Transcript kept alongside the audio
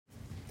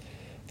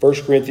1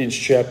 Corinthians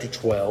chapter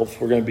 12.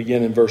 We're going to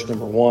begin in verse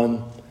number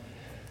 1.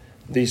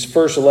 These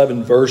first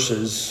 11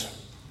 verses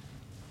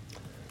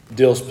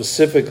deal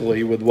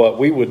specifically with what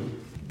we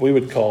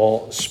would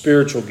call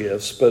spiritual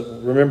gifts.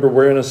 But remember,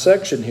 we're in a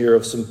section here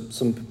of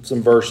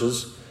some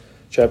verses,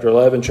 chapter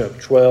 11,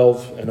 chapter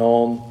 12, and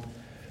on,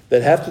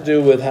 that have to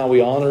do with how we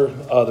honor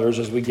others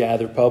as we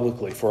gather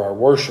publicly for our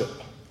worship.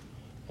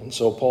 And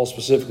so Paul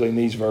specifically in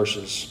these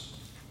verses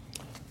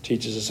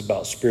teaches us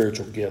about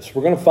spiritual gifts.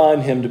 We're going to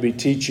find him to be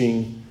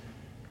teaching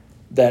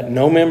that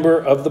no member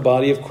of the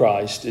body of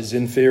Christ is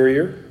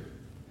inferior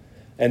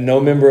and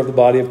no member of the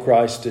body of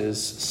Christ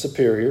is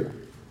superior.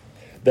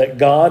 That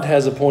God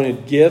has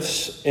appointed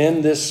gifts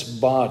in this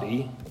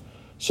body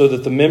so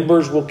that the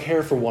members will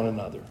care for one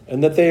another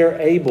and that they are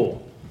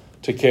able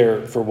to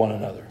care for one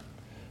another.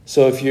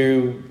 So if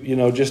you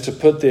just to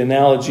put the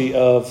analogy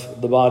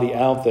of the body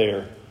out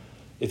there,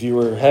 if you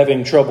were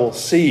having trouble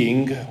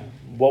seeing,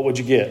 what would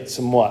you get?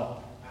 Some what?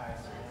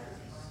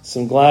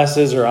 Some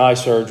glasses or eye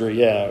surgery,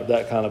 yeah,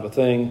 that kind of a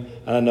thing.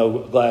 And I know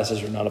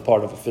glasses are not a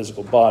part of a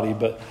physical body,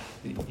 but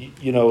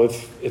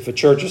if a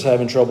church is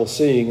having trouble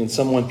seeing and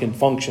someone can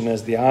function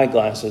as the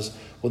eyeglasses,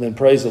 well then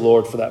praise the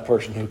Lord for that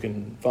person who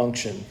can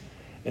function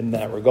in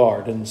that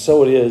regard. And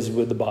so it is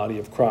with the body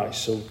of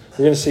Christ. So we're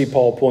going to see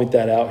Paul point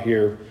that out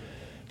here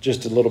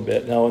just a little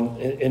bit. Now,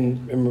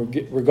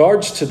 in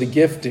regards to the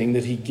gifting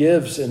that he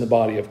gives in the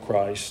body of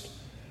Christ,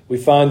 we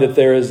find that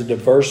there is a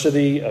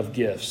diversity of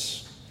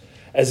gifts.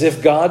 As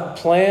if God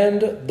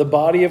planned the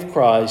body of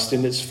Christ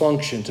in its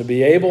function to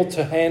be able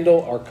to handle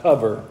or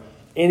cover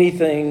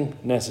anything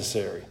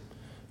necessary.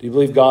 Do you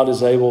believe God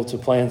is able to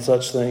plan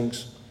such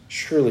things?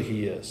 Surely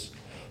he is.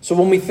 So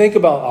when we think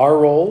about our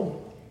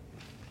role,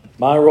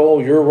 my role,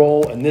 your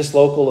role in this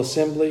local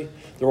assembly,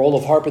 the role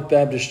of Harpeth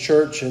Baptist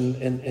Church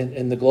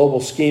in the global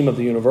scheme of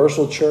the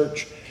universal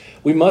church,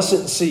 we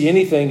mustn't see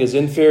anything as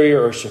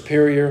inferior or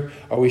superior,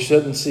 or we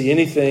shouldn't see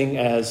anything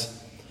as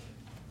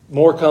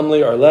more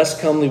comely or less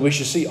comely. We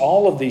should see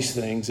all of these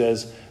things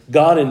as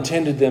God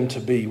intended them to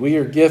be. We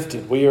are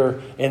gifted. We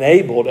are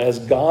enabled as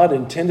God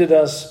intended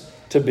us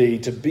to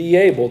be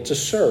able to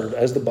serve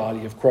as the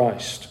body of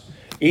Christ.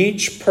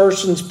 Each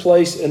person's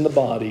place in the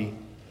body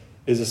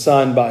is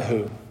assigned by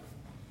who?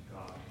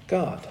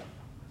 God.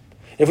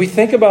 If we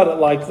think about it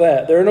like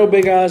that, there are no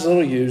big I's,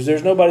 little U's.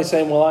 There's nobody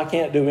saying, well, I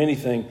can't do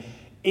anything.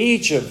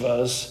 Each of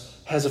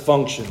us has a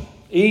function.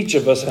 Each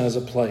of us has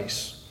a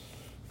place.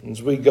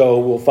 As we go,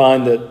 we'll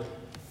find that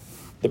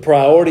the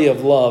priority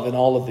of love in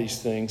all of these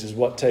things is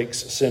what takes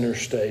center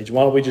stage.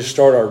 Why don't we just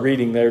start our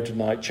reading there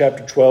tonight?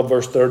 Chapter 12,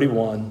 verse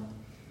 31.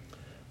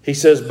 He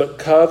says, but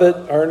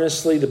covet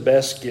earnestly the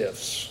best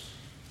gifts.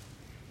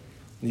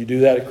 You do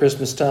that at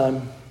Christmas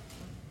time?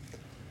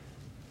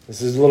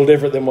 This is a little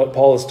different than what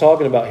Paul is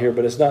talking about here,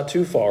 but it's not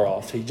too far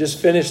off. He just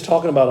finished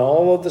talking about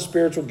all of the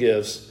spiritual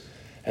gifts,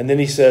 and then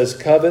he says,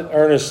 covet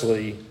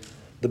earnestly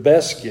the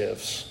best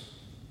gifts.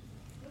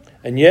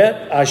 And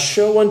yet I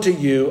show unto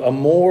you a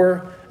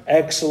more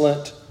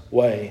excellent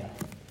way.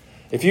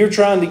 If you're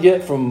trying to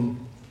get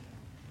from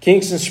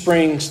Kingston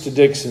Springs to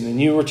Dixon, and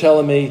you were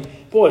telling me,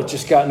 boy, it's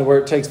just gotten to where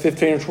it takes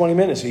 15 or 20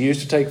 minutes. It used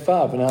to take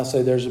 5, and I'll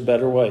say there's a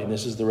better way, and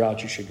this is the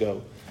route you should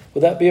go.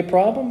 Would that be a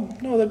problem?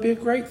 No, that'd be a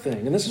great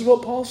thing. And this is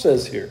what Paul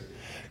says here.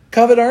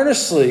 Covet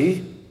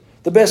earnestly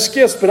the best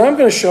gifts, but I'm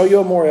going to show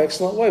you a more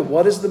excellent way.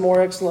 What is the more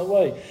excellent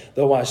way?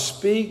 Though I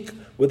speak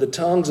with the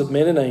tongues of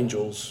men and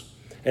angels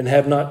and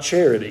have not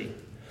charity,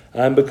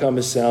 I am become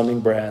a sounding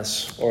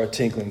brass or a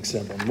tinkling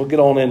cymbal. We'll get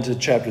on into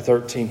chapter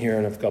 13 here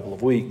in a couple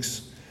of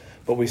weeks.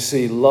 But we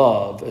see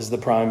love as the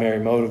primary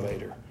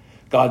motivator.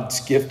 God's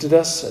gifted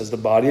us as the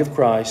body of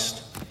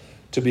Christ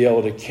to be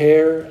able to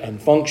care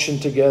and function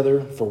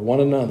together for one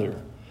another.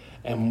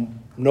 And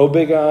no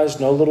big I's,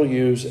 no little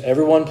U's.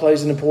 Everyone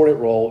plays an important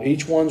role.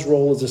 Each one's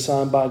role is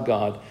assigned by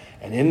God.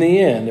 And in the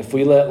end, if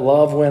we let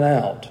love win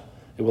out,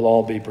 it will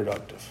all be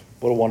productive.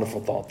 What a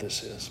wonderful thought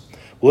this is.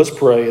 Well, let's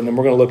pray, and then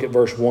we're going to look at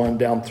verse 1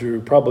 down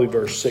through probably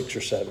verse 6 or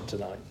 7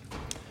 tonight.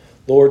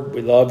 Lord,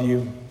 we love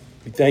you.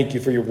 We thank you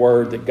for your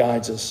word that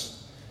guides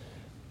us.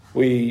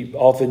 We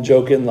often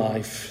joke in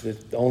life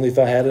that only if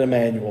I had a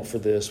manual for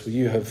this, well,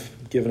 you have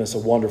given us a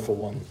wonderful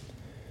one.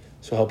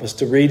 So help us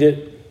to read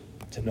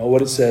it, to know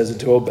what it says, and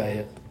to obey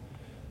it.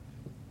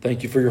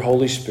 Thank you for your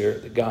Holy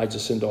Spirit that guides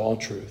us into all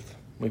truth.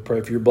 We pray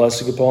for your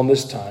blessing upon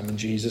this time. In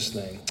Jesus'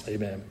 name,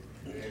 amen.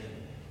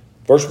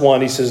 Verse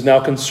 1, he says, now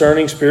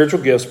concerning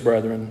spiritual gifts,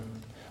 brethren,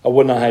 I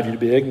would not have you to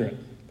be ignorant.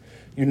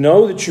 You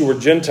know that you were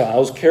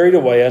Gentiles carried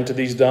away unto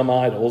these dumb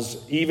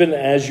idols, even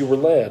as you were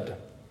led.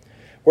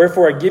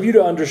 Wherefore I give you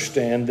to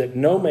understand that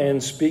no man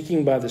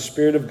speaking by the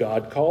Spirit of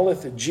God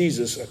calleth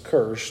Jesus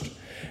accursed,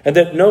 and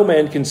that no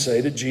man can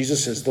say that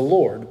Jesus is the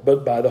Lord,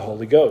 but by the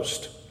Holy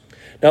Ghost.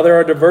 Now there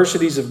are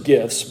diversities of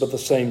gifts, but the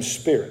same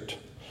Spirit.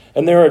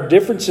 And there are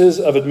differences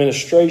of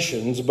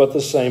administrations, but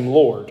the same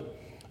Lord.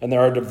 And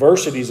there are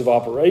diversities of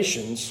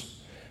operations,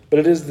 but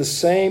it is the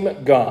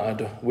same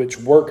God which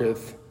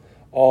worketh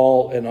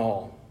all in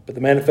all. But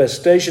the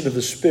manifestation of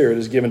the Spirit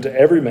is given to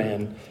every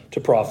man to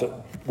profit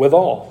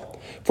withal.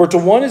 For to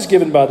one is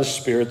given by the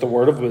Spirit the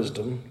word of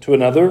wisdom, to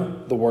another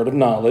the word of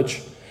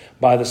knowledge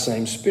by the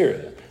same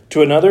Spirit,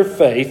 to another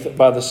faith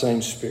by the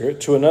same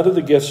Spirit, to another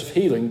the gifts of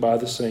healing by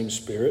the same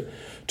Spirit,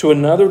 to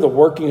another the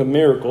working of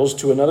miracles,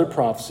 to another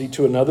prophecy,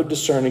 to another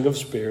discerning of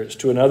spirits,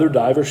 to another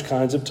divers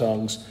kinds of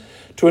tongues,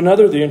 to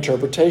another the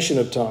interpretation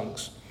of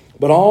tongues.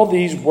 But all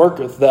these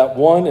worketh that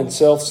one and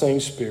selfsame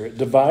Spirit,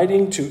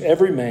 dividing to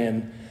every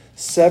man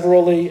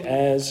severally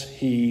as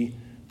he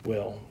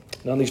will.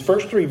 Now in these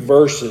first 3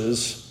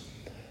 verses,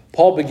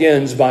 Paul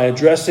begins by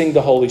addressing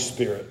the Holy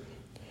Spirit.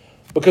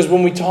 Because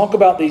when we talk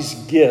about these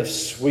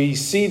gifts, we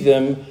see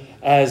them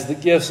as the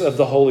gifts of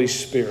the Holy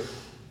Spirit.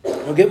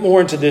 We'll get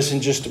more into this in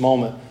just a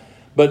moment,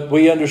 but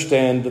we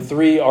understand the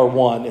 3 are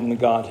one in the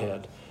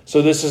Godhead.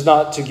 So this is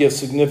not to give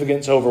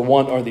significance over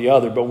one or the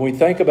other, but when we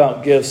think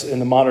about gifts in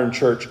the modern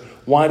church,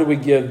 why do we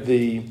give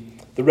the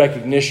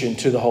recognition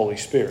to the Holy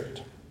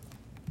Spirit?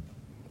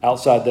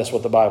 Outside, that's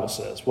what the Bible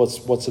says.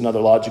 What's another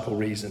logical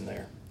reason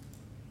there?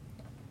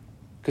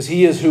 Because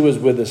he is who is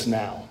with us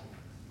now.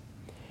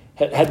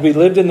 Had we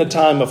lived in the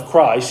time of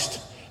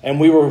Christ and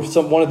we were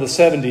one of the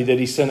 70 that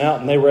he sent out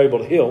and they were able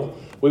to heal,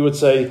 we would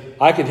say,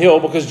 I can heal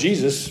because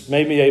Jesus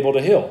made me able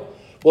to heal.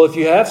 Well, if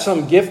you have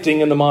some gifting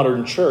in the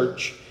modern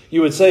church,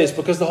 you would say it's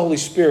because the Holy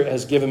Spirit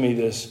has given me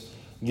this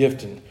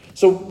gifting.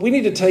 So we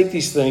need to take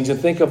these things and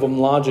think of them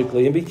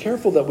logically and be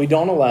careful that we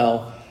don't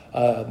allow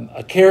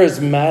a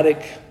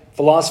charismatic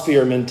philosophy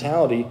or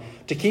mentality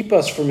to keep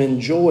us from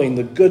enjoying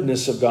the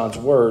goodness of God's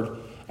Word,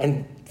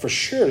 and for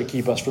sure to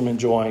keep us from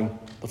enjoying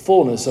the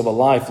fullness of a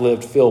life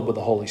lived filled with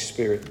the Holy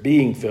Spirit,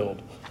 being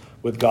filled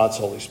with God's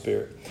Holy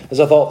Spirit. As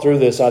I thought through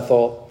this, I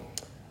thought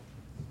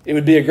it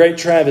would be a great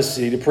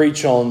travesty to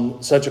preach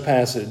on such a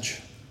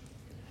passage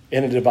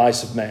in a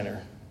divisive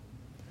manner.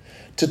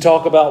 To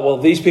talk about, well,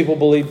 these people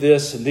believe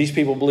this and these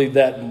people believe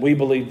that and we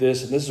believe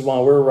this and this is why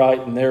we're right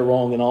and they're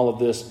wrong and all of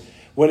this.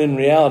 When in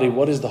reality,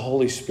 what is the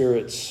Holy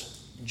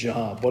Spirit's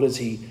job? What does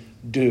he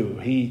do?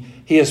 He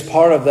is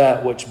part of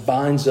that which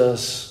binds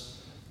us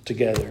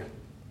together.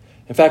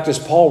 In fact, as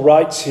Paul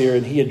writes here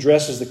and he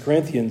addresses the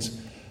Corinthians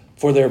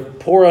for their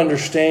poor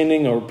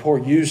understanding or poor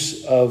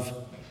use of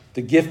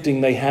the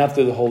gifting they have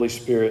through the Holy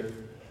Spirit,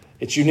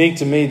 it's unique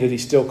to me that he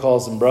still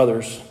calls them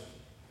brothers.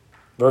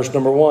 Verse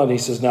number 1, he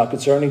says, now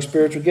concerning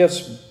spiritual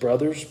gifts,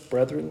 brothers,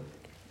 brethren.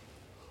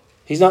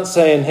 He's not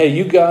saying, hey,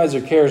 you guys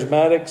are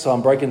charismatic, so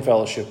I'm breaking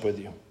fellowship with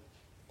you.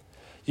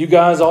 You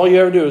guys, all you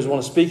ever do is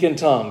want to speak in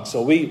tongues,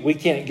 so we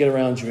can't get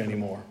around you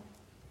anymore.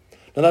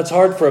 Now that's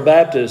hard for a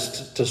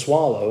Baptist to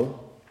swallow,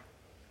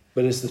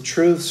 but it's the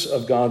truths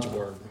of God's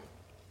Word.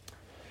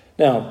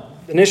 Now,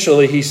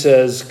 initially he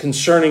says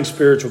concerning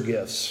spiritual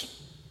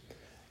gifts.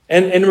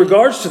 And in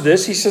regards to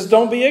this, he says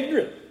don't be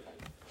ignorant.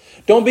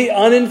 Don't be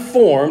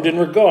uninformed in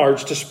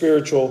regards to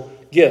spiritual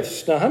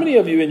gifts. Now, how many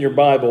of you in your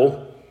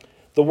Bible,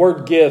 the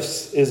word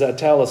gifts is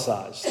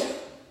italicized?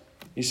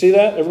 You see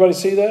that? Everybody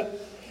see that?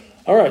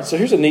 All right, so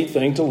here's a neat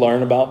thing to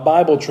learn about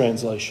Bible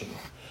translation.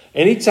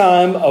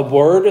 Anytime a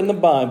word in the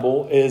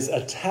Bible is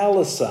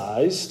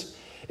italicized,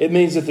 it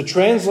means that the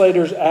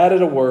translators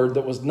added a word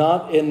that was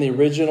not in the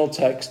original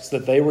text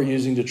that they were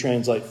using to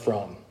translate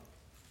from.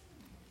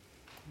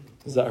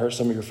 Does that hurt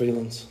some of your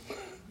feelings?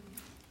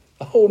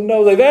 Oh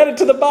no, they've added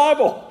to the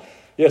Bible.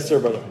 Yes, sir,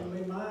 brother.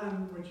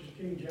 Mine, which is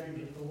King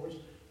James, of course,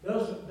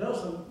 doesn't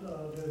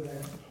do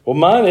that. Well,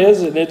 mine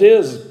is, and it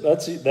is.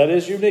 That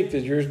is unique,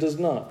 that yours does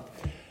not.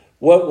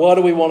 What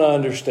do we want to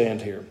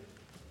understand here?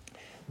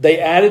 They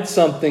added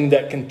something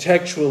that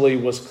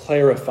contextually was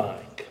clarifying.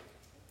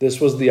 This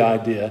was the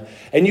idea.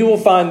 And you will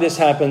find this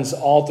happens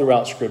all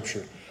throughout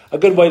Scripture. A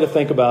good way to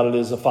think about it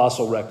is a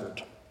fossil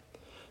record.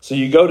 So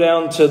you go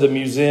down to the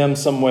museum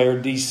somewhere,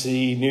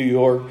 D.C., New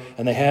York,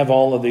 and they have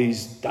all of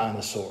these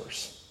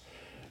dinosaurs.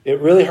 It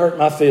really hurt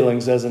my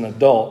feelings as an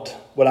adult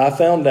when I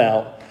found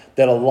out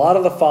that a lot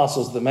of the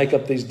fossils that make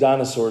up these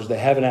dinosaurs, they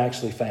haven't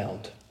actually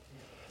found.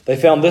 They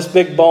found this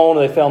big bone,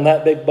 and they found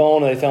that big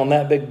bone, and they found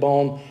that big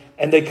bone,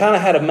 and they kind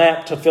of had a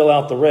map to fill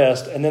out the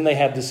rest, and then they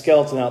had the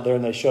skeleton out there,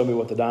 and they showed me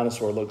what the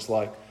dinosaur looks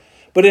like.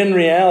 But in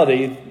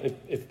reality,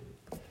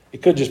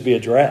 it could just be a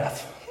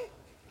giraffe.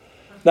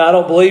 Now, I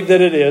don't believe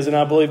that it is, and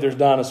I believe there's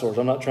dinosaurs.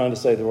 I'm not trying to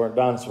say there weren't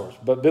dinosaurs,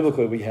 but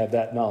biblically we have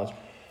that knowledge.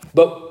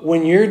 But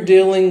when you're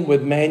dealing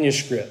with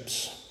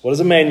manuscripts, what is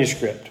a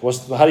manuscript?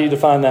 How do you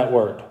define that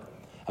word?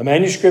 A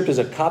manuscript is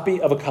a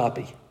copy of a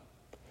copy.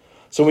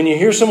 So when you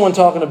hear someone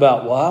talking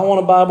about, well, I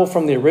want a Bible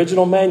from the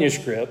original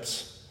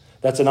manuscripts,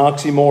 that's an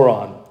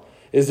oxymoron.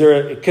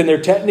 Can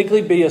there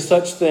technically be a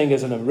such thing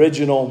as an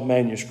original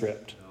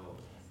manuscript?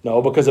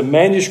 No, because a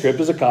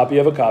manuscript is a copy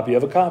of a copy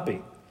of a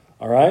copy.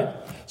 All right?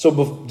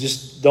 So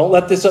just don't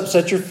let this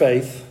upset your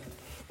faith.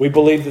 We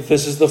believe that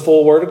this is the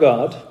full Word of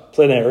God,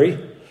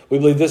 plenary. We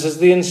believe this is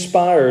the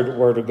inspired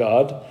Word of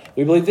God.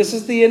 We believe this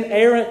is the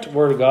inerrant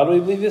Word of God. We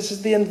believe this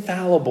is the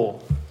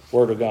infallible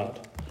Word of God.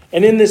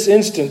 And in this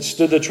instance,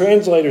 did the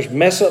translators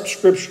mess up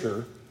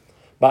Scripture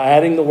by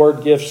adding the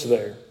word gifts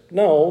there?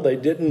 No, they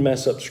didn't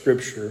mess up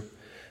Scripture.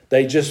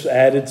 They just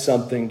added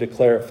something to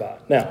clarify.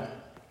 Now,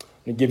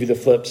 Let me give you the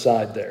flip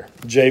side there.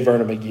 J.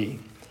 Vernon McGee.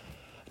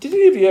 Did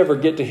any of you ever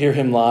get to hear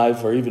him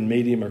live or even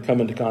meet him or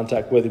come into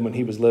contact with him when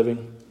he was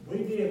living? We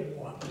did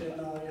once in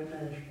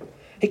Nashville.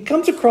 He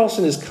comes across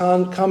in his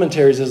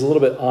commentaries as a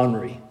little bit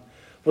ornery.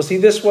 Was he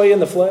this way in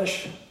the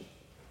flesh?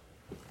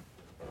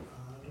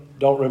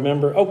 Don't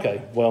remember?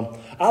 Okay, well,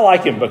 I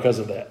like him because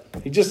of that.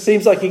 He just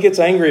seems like he gets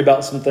angry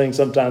about some things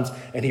sometimes,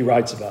 and he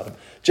writes about them.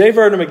 J.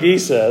 Vernon McGee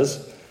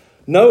says,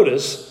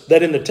 notice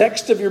that in the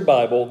text of your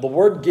Bible, the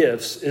word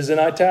gifts is in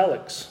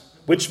italics,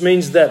 which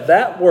means that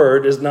that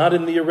word is not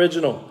in the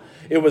original.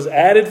 It was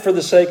added for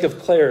the sake of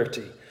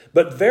clarity.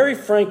 But very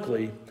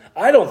frankly,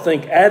 I don't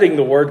think adding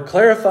the word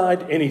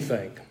clarified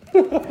anything. He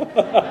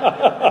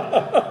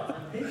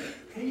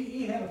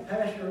had a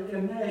pastor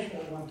in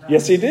Nashville one time.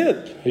 Yes, he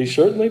did. He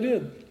certainly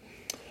did.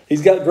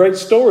 He's got great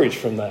stories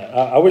from that.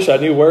 I wish I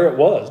knew where it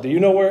was. Do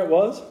you know where it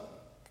was?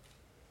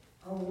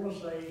 I want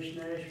to say East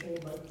Nashville,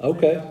 but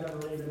okay. maybe I'm going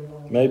to leave it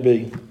alone.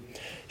 Maybe.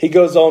 He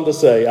goes on to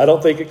say, I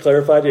don't think it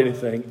clarified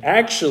anything.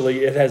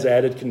 Actually, it has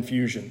added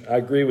confusion. I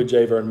agree with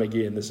J. Vernon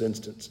McGee in this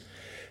instance.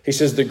 He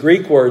says the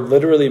Greek word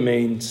literally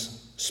means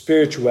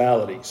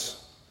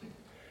spiritualities.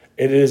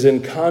 It is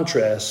in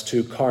contrast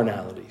to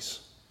carnalities.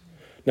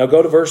 Now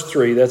go to verse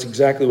 3. That's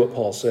exactly what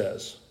Paul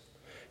says.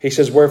 He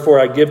says, wherefore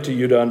I give to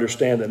you to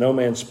understand that no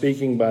man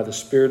speaking by the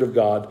Spirit of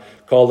God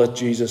calleth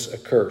Jesus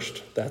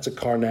accursed. That's a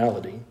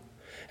carnality.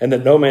 And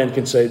that no man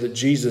can say that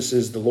Jesus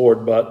is the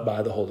Lord but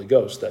by the Holy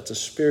Ghost. That's a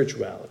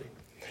spirituality.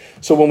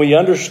 So when we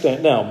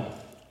understand, now,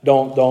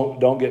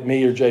 don't get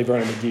me or J.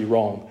 Vernon McGee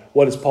wrong.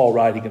 What is Paul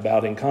writing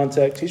about in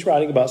context? He's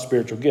writing about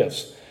spiritual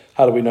gifts.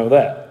 How do we know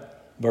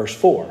that? Verse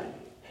 4.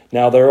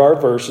 Now there are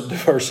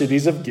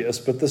diversities of gifts,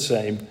 but the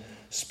same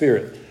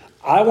Spirit.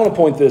 I want to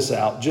point this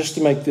out just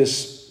to make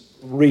this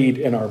read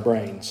in our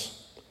brains.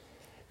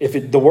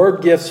 If the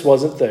word gifts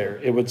wasn't there,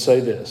 it would say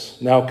this.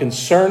 Now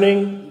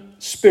concerning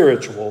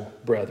spiritual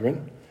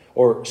brethren,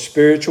 or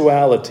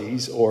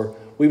spiritualities, or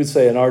we would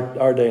say in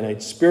our day and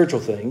age, spiritual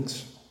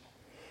things.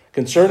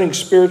 Concerning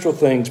spiritual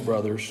things,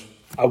 brothers,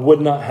 I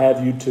would not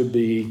have you to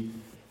be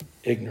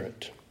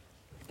ignorant.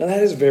 Now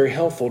that is very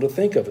helpful to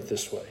think of it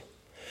this way.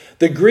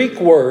 The Greek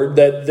word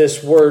that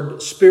this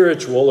word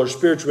spiritual or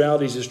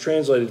spiritualities is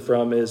translated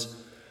from is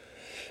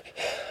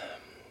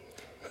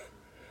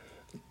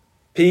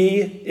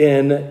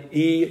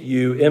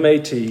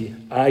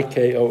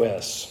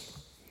Pneumatikos.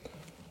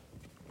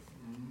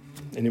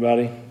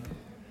 Anybody?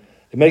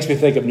 It makes me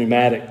think of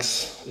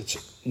pneumatics. It's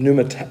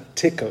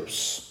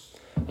pneumatikos.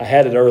 I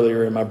had it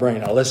earlier in my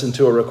brain. I listened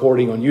to a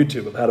recording on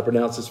YouTube of how to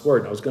pronounce this word,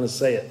 and I was going to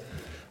say it,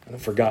 and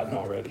I've forgotten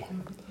already.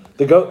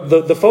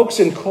 The folks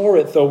in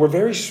Corinth, though, were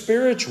very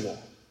spiritual.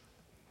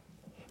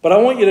 But I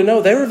want you to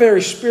know they were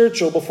very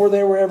spiritual before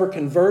they were ever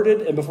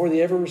converted and before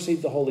they ever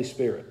received the Holy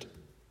Spirit.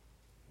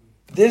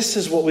 This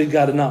is what we've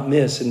got to not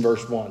miss in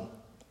verse 1.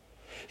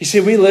 You see,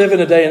 we live in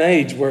a day and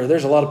age where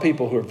there's a lot of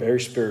people who are very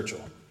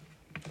spiritual.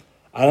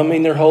 I don't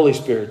mean they're wholly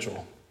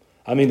spiritual.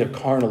 I mean they're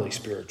carnally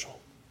spiritual.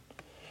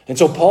 And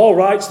so Paul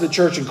writes to the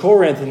church in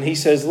Corinth and he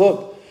says,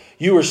 look,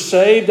 you were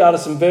saved out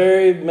of some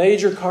very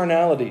major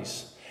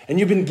carnalities. And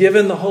you've been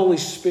given the Holy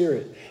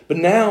Spirit. But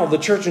now the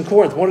church in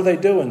Corinth, what are they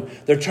doing?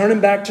 They're turning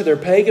back to their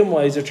pagan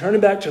ways. They're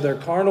turning back to their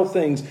carnal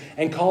things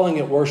and calling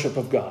it worship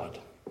of God.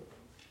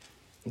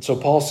 And so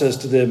Paul says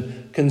to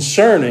them,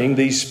 concerning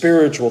these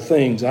spiritual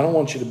things, I don't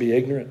want you to be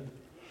ignorant.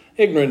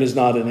 Ignorant is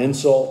not an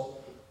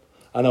insult.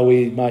 I know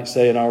we might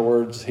say in our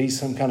words, he's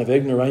some kind of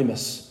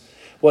ignoramus.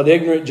 What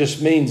ignorant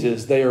just means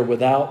is they are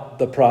without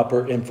the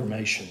proper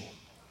information.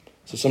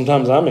 So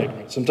sometimes I'm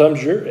ignorant.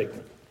 Sometimes you're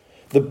ignorant.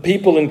 The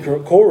people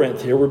in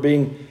Corinth here were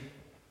being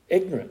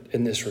ignorant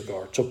in this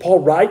regard. So Paul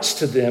writes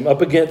to them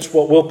up against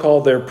what we'll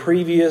call their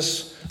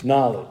previous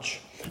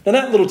knowledge. Now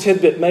that little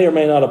tidbit may or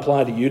may not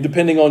apply to you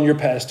depending on your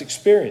past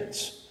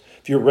experience.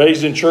 If you're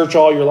raised in church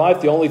all your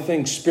life, the only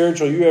thing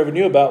spiritual you ever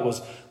knew about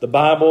was the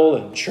Bible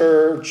and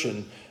church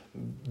and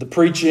the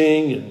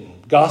preaching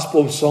and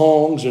gospel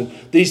songs and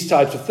these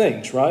types of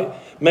things, right?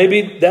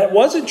 Maybe that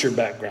wasn't your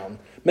background.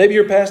 Maybe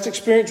your past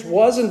experience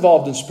was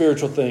involved in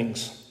spiritual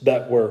things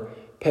that were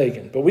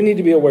pagan. But we need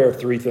to be aware of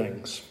three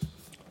things.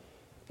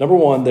 Number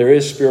one, there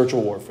is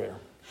spiritual warfare.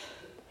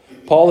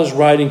 Paul is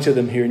writing to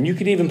them here, and you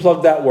could even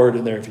plug that word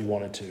in there if you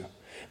wanted to.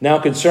 Now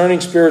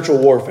concerning spiritual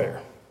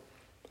warfare.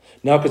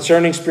 Now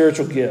concerning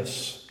spiritual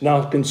gifts.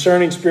 Now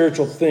concerning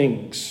spiritual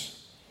things.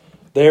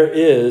 There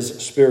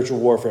is spiritual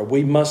warfare.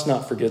 We must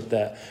not forget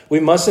that. We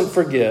mustn't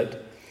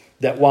forget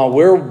that while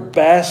we're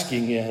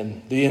basking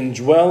in the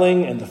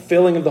indwelling and the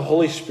filling of the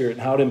Holy Spirit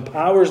and how it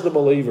empowers the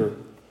believer,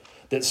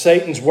 that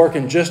Satan's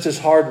working just as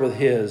hard with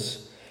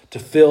his to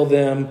fill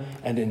them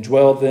and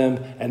indwell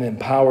them and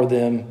empower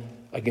them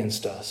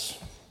against us.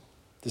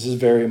 This is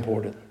very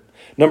important.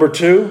 Number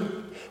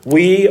two,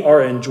 we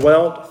are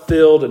indwelt,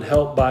 filled, and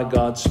helped by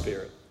God's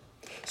Spirit.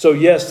 So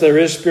yes, there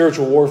is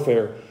spiritual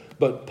warfare,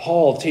 but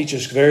Paul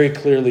teaches very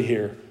clearly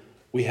here,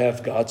 we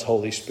have God's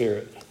Holy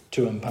Spirit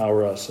to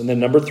empower us. And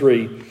then number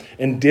three,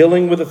 in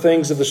dealing with the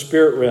things of the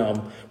spirit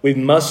realm, we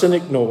mustn't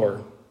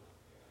ignore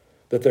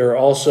that there are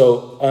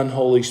also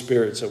unholy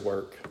spirits at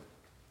work.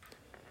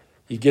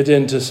 You get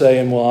into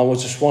saying, well, I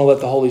just want to let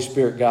the Holy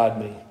Spirit guide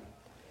me.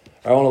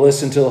 I want to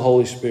listen to the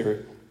Holy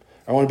Spirit.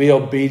 I want to be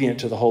obedient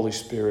to the Holy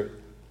Spirit.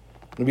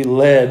 I want to be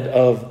led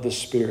of the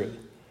Spirit.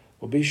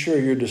 Well, be sure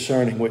you're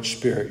discerning which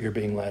spirit you're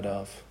being led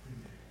of.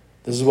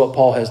 This is what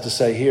Paul has to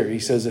say here. He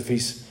says, if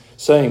he's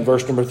saying,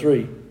 verse number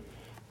 3,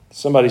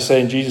 somebody's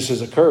saying Jesus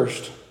is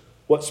accursed,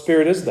 what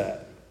spirit is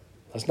that?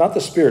 That's not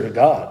the Spirit of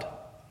God.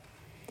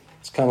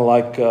 It's kind of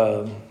like,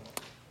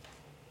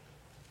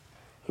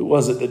 who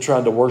was it that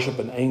tried to worship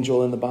an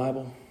angel in the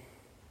Bible?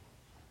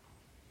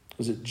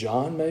 Was it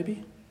John,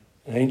 maybe?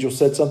 An angel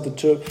said something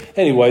to him.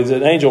 Anyways,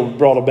 an angel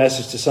brought a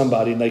message to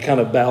somebody, and they kind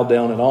of bowed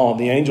down and awe. And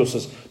the angel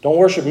says, don't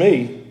worship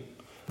me.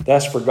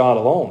 That's for God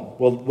alone.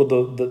 Well,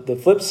 the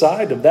flip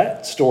side of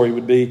that story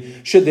would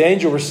be, should the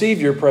angel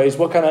receive your praise,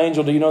 what kind of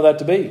angel do you know that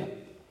to be?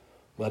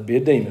 Well, that'd be a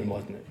demon,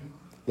 wasn't it?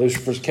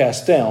 Lucifer's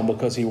cast down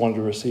because he wanted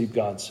to receive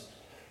God's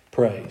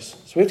praise.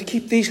 So we have to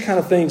keep these kind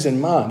of things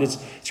in mind.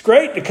 It's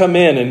great to come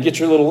in and get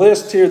your little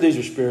list here. These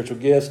are spiritual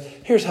gifts.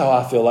 Here's how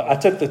I feel like. I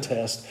took the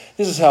test.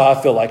 This is how I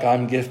feel like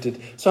I'm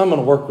gifted. So I'm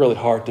going to work really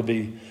hard to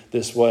be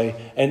this way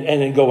and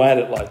then go at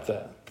it like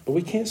that. But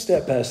we can't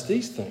step past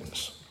these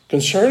things.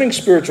 Concerning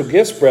spiritual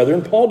gifts,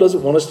 brethren, Paul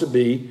doesn't want us to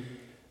be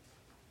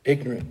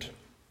ignorant.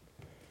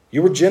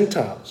 You were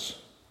Gentiles.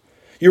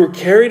 You were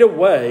carried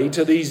away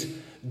to these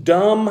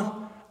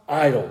dumb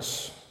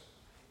idols.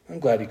 I'm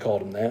glad he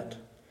called them that.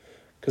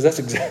 Because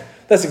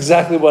that's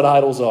exactly what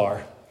idols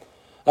are.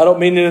 I don't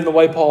mean it in the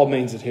way Paul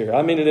means it here.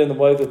 I mean it in the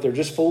way that they're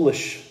just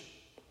foolish.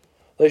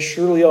 They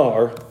surely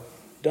are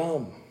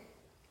dumb.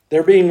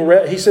 They're being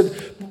he said,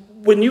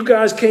 when you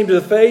guys came to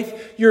the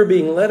faith, you're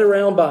being led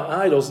around by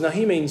idols. Now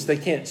he means they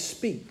can't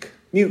speak.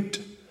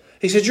 Mute.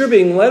 He said, you're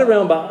being led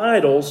around by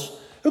idols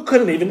who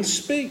couldn't even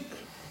speak.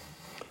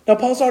 Now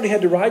Paul's already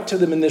had to write to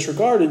them in this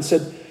regard and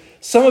said,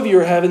 some of you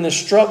are having this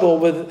struggle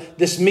with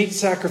this meat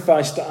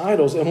sacrificed to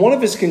idols. And one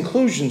of his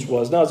conclusions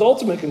was, now his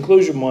ultimate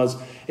conclusion was,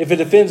 if it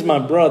offends my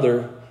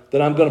brother,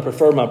 then I'm going to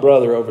prefer my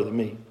brother over the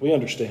meat. We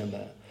understand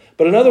that.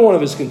 But another one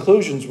of his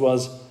conclusions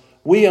was,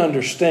 we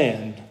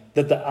understand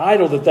that the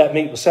idol that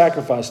meat was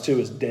sacrificed to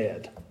is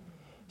dead.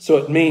 So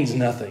it means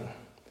nothing.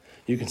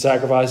 You can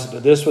sacrifice it to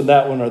this one,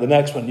 that one, or the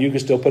next one. You can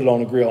still put it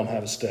on a grill and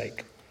have a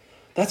steak.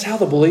 That's how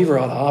the believer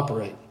ought to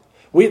operate.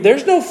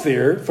 There's no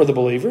fear for the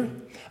believer.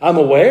 I'm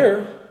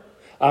aware.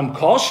 I'm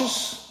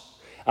cautious.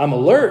 I'm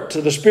alert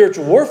to the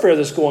spiritual warfare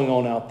that's going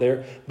on out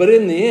there. But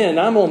in the end,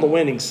 I'm on the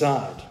winning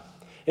side.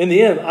 In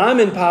the end, I'm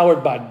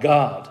empowered by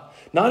God,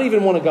 not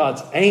even one of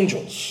God's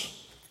angels.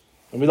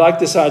 And we like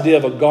this idea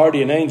of a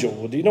guardian angel.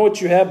 Well, do you know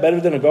what you have better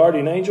than a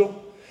guardian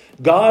angel?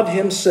 God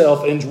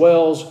himself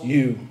indwells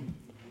you.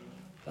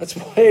 That's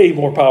way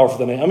more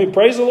powerful than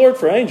praise the Lord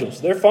for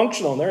angels. They're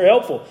functional and they're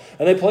helpful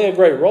and they play a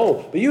great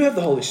role. But you have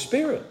the Holy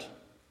Spirit.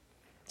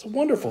 It's a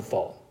wonderful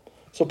thought.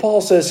 So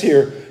Paul says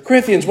here,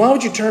 Corinthians, why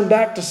would you turn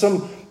back to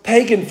some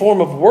pagan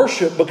form of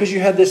worship because you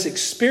had this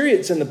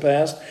experience in the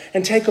past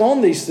and take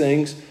on these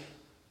things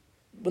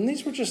when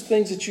these were just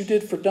things that you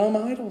did for dumb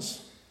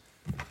idols?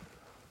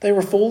 They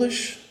were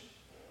foolish.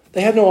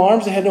 They had no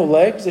arms. They had no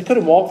legs. They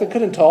couldn't walk. They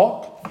couldn't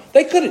talk.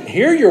 They couldn't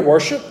hear your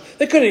worship.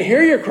 They couldn't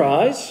hear your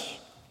cries.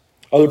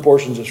 Other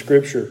portions of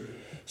Scripture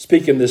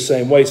speak in this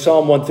same way.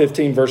 Psalm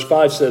 115 verse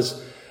 5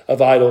 says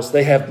of idols,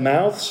 they have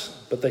mouths,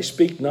 but they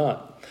speak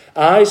not.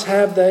 Eyes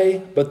have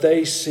they, but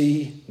they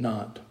see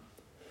not.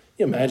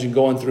 You imagine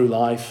going through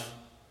life,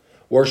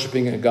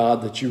 worshiping a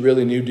God that you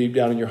really knew deep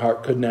down in your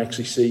heart couldn't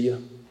actually see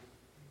you.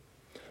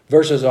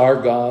 Versus our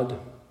God,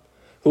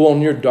 who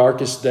on your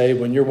darkest day,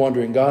 when you're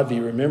wondering, God, do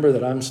you remember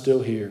that I'm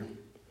still here?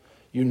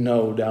 You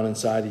know down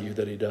inside of you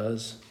that he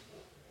does.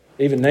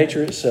 Even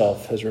nature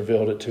itself has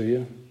revealed it to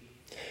you.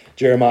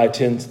 Jeremiah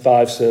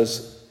 10:5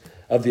 says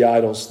of the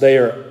idols, they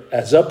are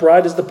as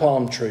upright as the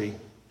palm tree,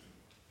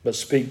 but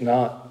speak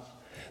not.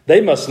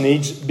 They must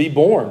needs be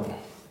born,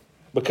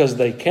 because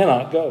they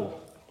cannot go.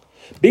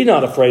 Be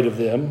not afraid of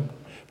them,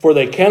 for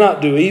they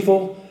cannot do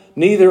evil,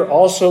 neither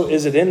also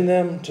is it in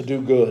them to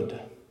do good.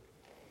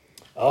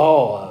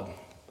 Oh,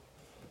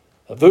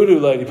 a voodoo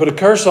lady put a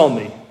curse on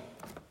me.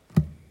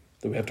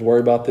 Do we have to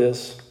worry about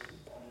this?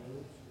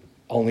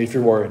 Only if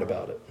you're worried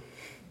about it.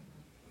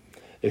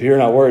 If you're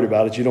not worried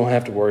about it, you don't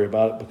have to worry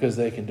about it because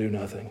they can do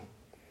nothing.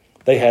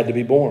 They had to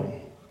be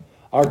born.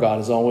 Our God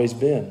has always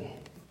been.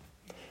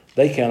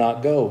 They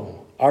cannot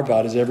go. Our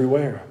God is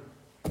everywhere.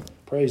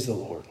 Praise the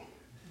Lord.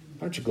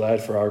 Aren't you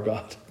glad for our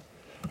God?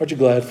 Aren't you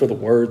glad for the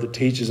word that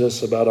teaches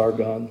us about our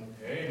God?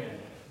 Amen.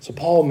 So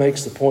Paul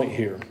makes the point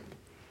here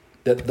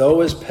that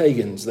though as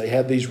pagans they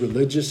had these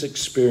religious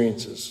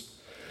experiences,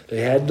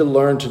 they had to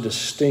learn to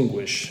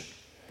distinguish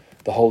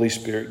the Holy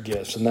Spirit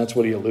gifts. And that's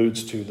what he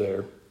alludes to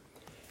there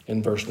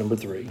in verse number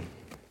 3.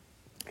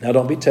 Now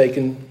don't be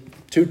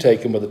too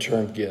taken with the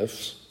term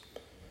gifts.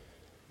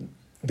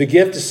 The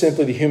gift is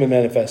simply the human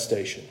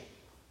manifestation.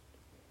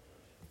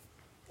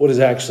 What is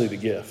actually the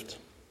gift?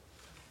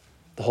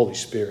 The Holy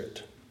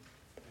Spirit.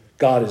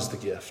 God is the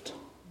gift.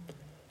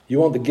 You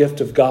want the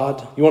gift of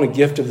God? You want a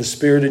gift of the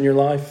Spirit in your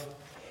life?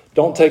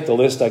 Don't take the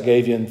list I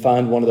gave you and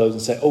find one of those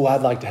and say, oh, I'd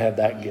like to have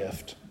that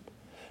gift.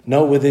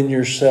 Know within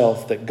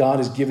yourself that God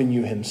has given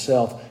you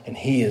himself and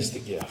he is the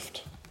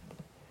gift.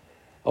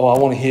 Oh, I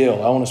want to heal.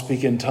 I want to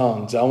speak in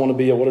tongues. I want to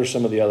be, what are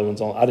some of the other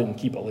ones on? I didn't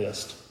keep a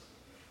list.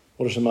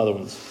 What are some other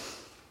ones?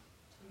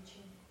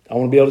 I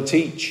want to be able to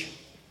teach.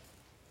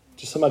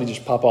 Somebody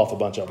just pop off a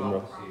bunch of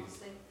them.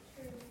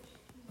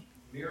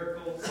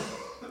 Miracles,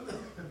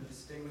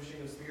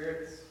 distinguishing of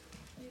spirits,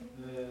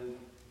 the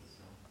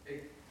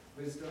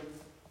wisdom,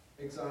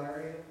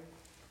 exoneration.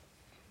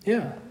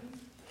 Yeah.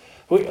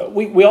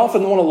 We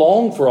often want to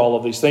long for all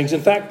of these things.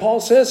 In fact, Paul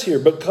says here,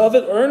 but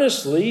covet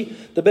earnestly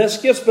the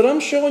best gifts. But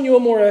I'm showing you a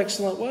more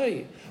excellent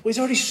way. Well, he's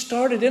already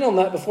started in on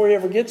that before he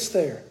ever gets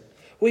there.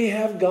 We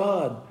have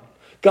God.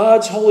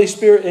 God's Holy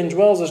Spirit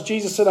indwells us.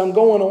 Jesus said, I'm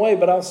going away,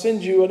 but I'll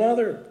send you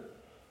another.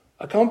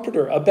 A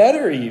comforter, a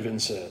better, he even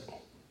said.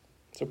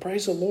 So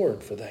praise the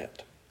Lord for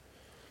that.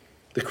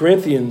 The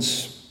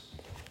Corinthians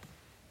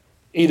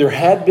either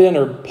had been,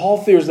 or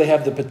Paul fears they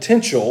have the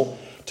potential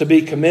to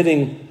be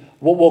committing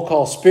what we'll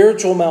call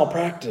spiritual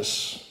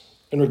malpractice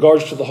in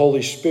regards to the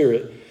Holy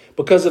Spirit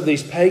because of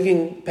these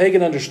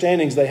pagan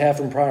understandings they have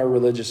from prior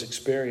religious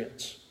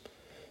experience.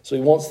 So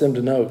he wants them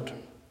to note.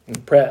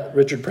 And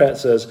Richard Pratt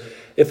says,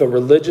 if a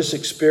religious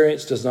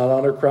experience does not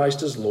honor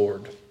Christ as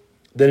Lord,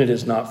 then it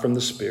is not from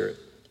the Spirit.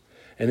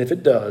 And if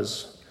it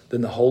does, then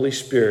the Holy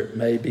Spirit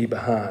may be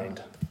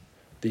behind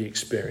the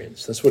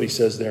experience. That's what he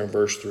says there in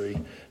verse 3.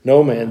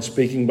 No man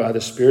speaking by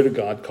the Spirit of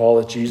God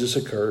calleth Jesus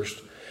accursed,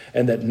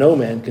 and that no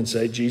man can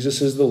say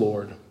Jesus is the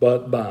Lord,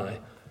 but by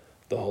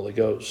the Holy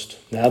Ghost.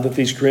 Now that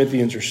these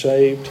Corinthians are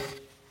saved,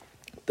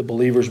 the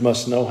believers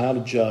must know how to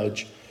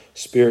judge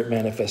spirit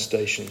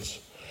manifestations,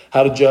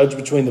 how to judge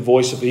between the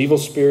voice of evil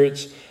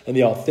spirits and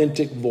the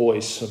authentic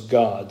voice of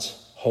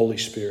God's Holy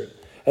Spirit.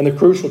 And the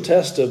crucial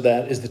test of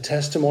that is the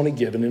testimony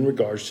given in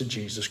regards to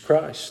Jesus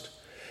Christ.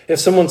 If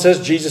someone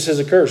says Jesus is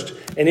accursed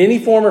in any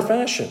form or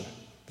fashion,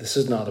 this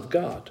is not of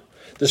God.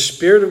 The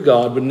Spirit of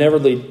God would never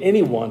lead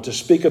anyone to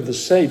speak of the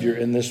Savior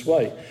in this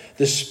way.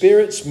 The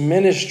Spirit's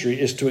ministry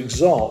is to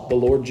exalt the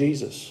Lord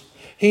Jesus.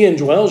 He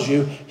indwells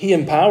you. He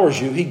empowers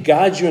you. He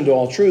guides you into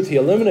all truth. He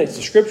illuminates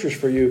the Scriptures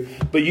for you.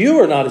 But you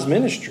are not his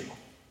ministry.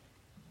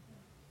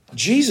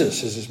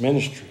 Jesus is his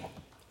ministry.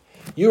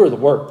 You are the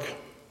work.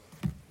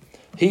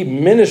 He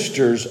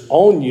ministers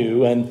on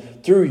you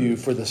and through you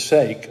for the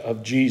sake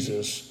of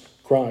Jesus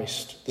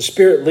Christ. The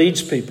Spirit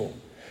leads people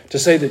to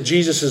say that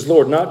Jesus is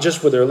Lord, not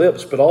just with their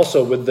lips, but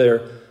also with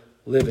their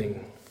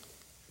living.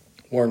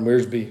 Warren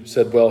Wiersbe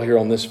said well here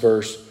on this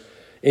verse,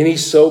 any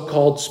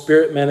so-called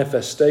spirit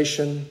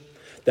manifestation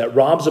that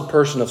robs a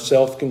person of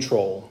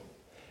self-control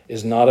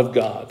is not of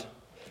God,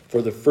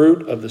 for the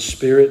fruit of the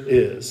Spirit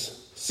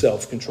is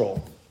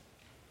self-control.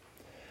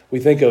 We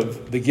think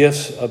of the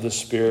gifts of the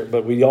Spirit,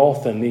 but we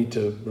often need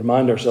to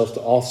remind ourselves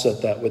to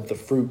offset that with the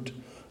fruit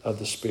of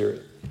the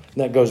Spirit.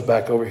 And that goes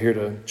back over here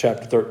to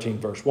chapter 13,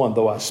 verse 1.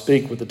 Though I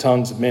speak with the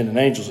tongues of men and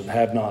angels and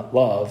have not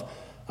love,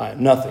 I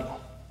am nothing.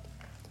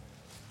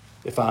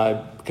 If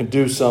I can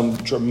do some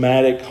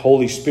dramatic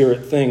Holy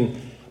Spirit thing,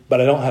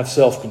 but I don't have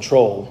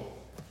self-control,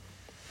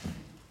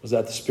 was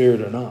that the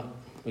Spirit or not?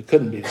 It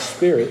couldn't be the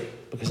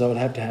Spirit because I would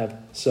have to have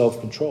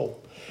self-control.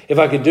 If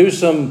I could do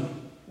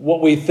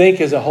what we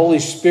think is a Holy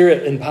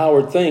Spirit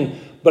empowered thing,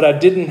 but I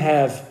didn't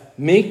have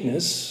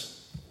meekness,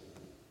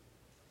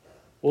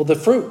 well, the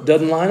fruit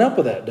doesn't line up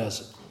with that,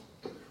 does it?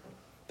 In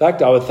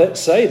fact, I would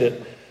say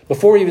that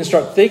before we even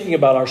start thinking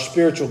about our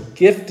spiritual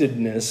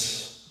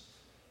giftedness,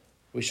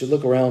 we should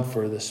look around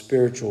for the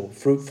spiritual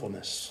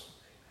fruitfulness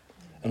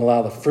and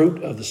allow the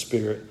fruit of the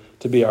Spirit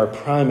to be our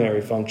primary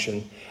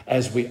function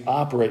as we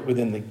operate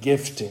within the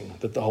gifting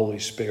that the Holy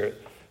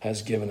Spirit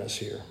has given us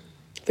here.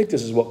 I think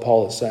this is what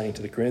Paul is saying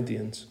to the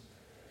Corinthians.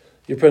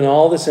 You're putting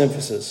all this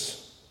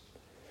emphasis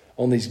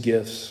on these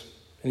gifts.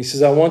 And he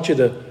says, I want you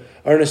to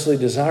earnestly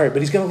desire it.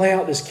 But he's going to lay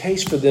out this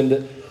case for them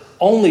that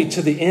only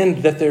to the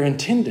end that they're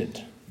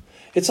intended.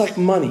 It's like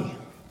money.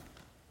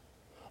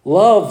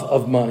 Love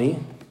of money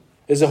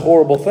is a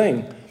horrible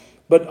thing.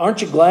 But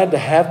aren't you glad to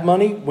have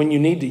money when you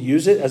need to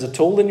use it as a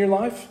tool in your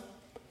life?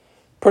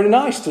 Pretty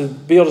nice to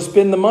be able to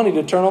spend the money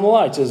to turn on the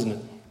lights, isn't it?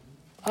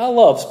 I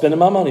love spending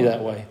my money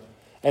that way.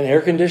 And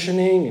air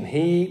conditioning and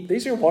heat,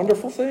 these are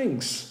wonderful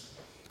things.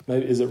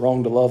 Maybe is it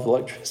wrong to love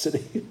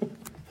electricity?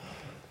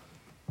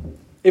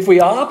 If we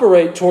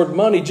operate toward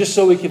money just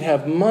so we can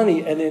have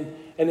money and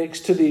it's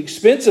to the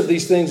expense of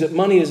these things that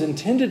money is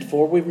intended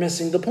for, we're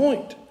missing the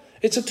point.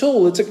 It's a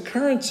tool, it's a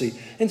currency.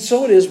 And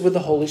so it is with the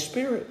Holy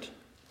Spirit.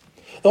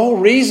 The whole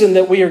reason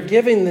that we are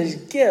giving these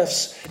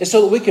gifts is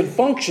so that we can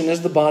function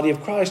as the body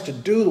of Christ to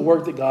do the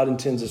work that God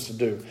intends us to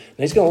do. And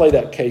he's going to lay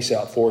that case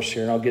out for us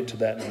here, and I'll get to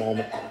that in a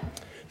moment.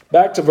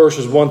 Back to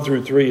verses 1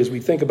 through 3 as we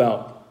think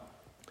about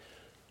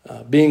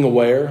being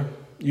aware,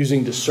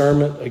 using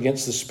discernment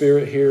against the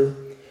Spirit here.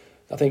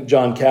 I think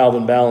John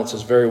Calvin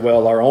balances very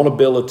well our own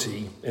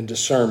ability and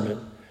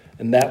discernment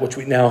and that which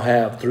we now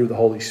have through the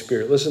Holy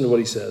Spirit. Listen to what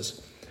he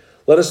says.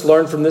 Let us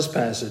learn from this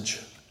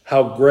passage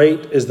How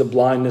great is the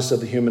blindness of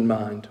the human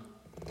mind,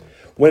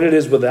 when it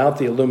is without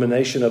the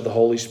illumination of the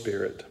Holy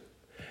Spirit,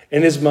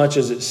 inasmuch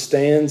as it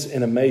stands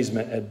in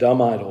amazement at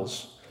dumb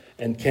idols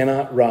and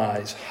cannot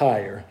rise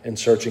higher in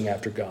searching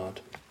after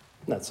God.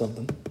 Isn't that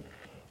something?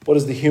 What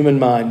is the human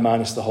mind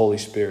minus the Holy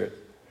Spirit?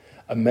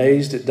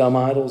 Amazed at dumb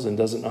idols and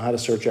doesn't know how to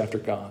search after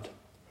God.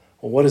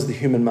 Well, what is the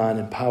human mind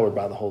empowered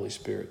by the Holy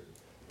Spirit?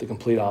 The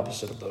complete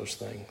opposite of those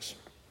things.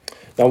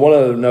 Now, one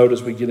other note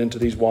as we get into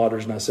these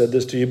waters, and I said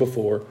this to you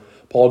before,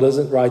 Paul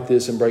doesn't write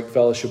this and break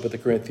fellowship with the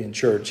Corinthian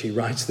church. He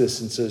writes this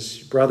and says,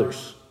 brethren,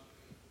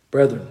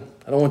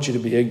 I don't want you to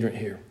be ignorant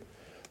here.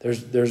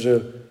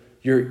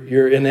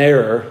 You're in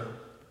error,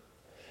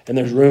 and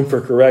there's room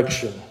for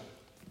correction.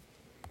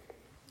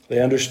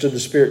 They understood the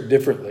Spirit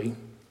differently,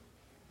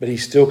 but he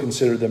still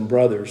considered them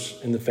brothers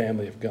in the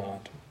family of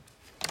God.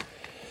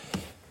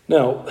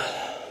 Now,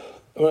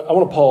 I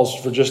want to pause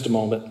for just a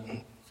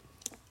moment.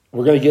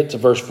 We're going to get to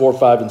verse 4,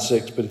 5, and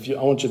 6, but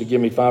I want you to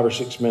give me 5 or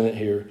 6 minutes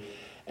here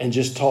and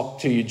just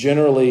talk to you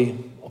generally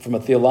from a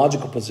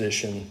theological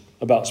position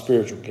about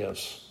spiritual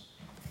gifts.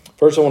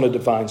 First, I want to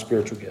define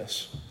spiritual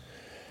gifts.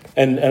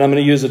 And I'm going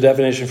to use a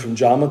definition from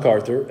John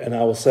MacArthur, and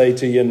I will say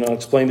to you, and I'll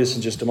explain this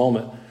in just a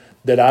moment,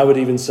 that I would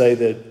even say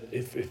that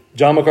if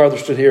John MacArthur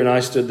stood here and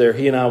I stood there,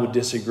 he and I would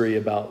disagree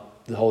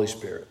about the Holy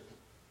Spirit.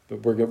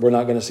 But we're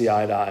not going to see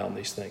eye to eye on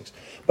these things.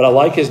 But I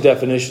like his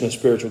definition of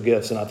spiritual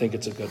gifts, and I think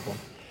it's a good one.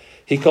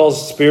 He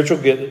calls spiritual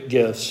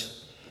gifts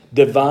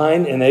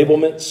divine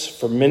enablements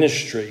for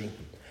ministry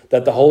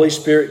that the Holy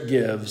Spirit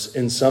gives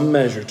in some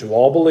measure to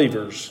all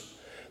believers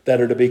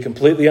that are to be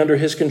completely under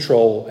his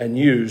control and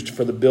used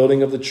for the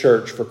building of the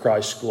church for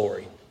Christ's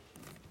glory.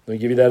 Let me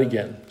give you that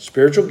again.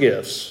 Spiritual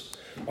gifts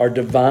are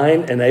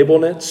divine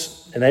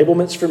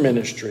enablements for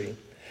ministry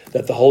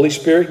that the Holy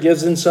Spirit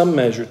gives in some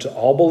measure to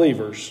all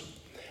believers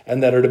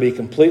and that are to be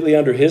completely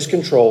under his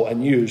control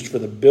and used for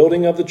the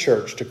building of the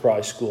church to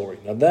Christ's glory.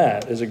 Now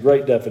that is a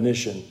great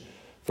definition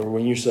for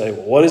when you say,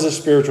 well, what is a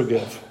spiritual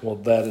gift? Well,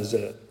 that is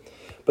it.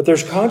 But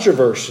there's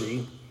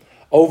controversy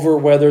over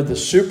whether the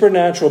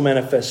supernatural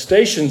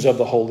manifestations of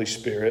the Holy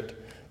Spirit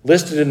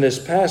listed in this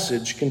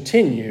passage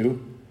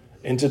continue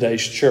in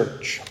today's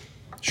church.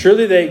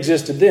 Surely they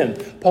existed then.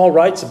 Paul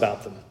writes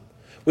about them.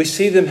 We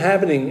see them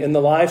happening in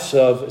the lives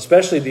of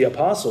especially the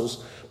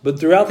apostles, but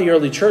throughout the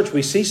early church,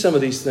 we see some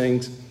of these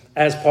things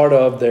as part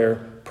of their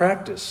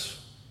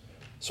practice.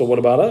 So what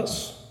about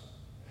us?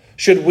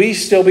 Should we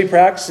still be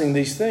practicing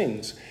these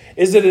things?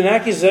 Is it an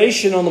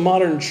accusation on the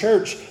modern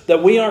church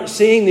that we aren't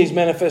seeing these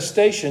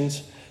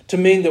manifestations to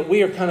mean that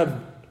we are kind of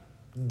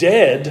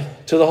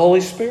dead to the Holy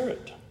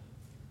Spirit?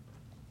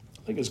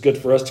 I think it's good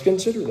for us to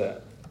consider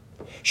that.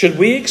 Should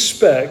we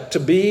expect to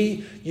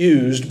be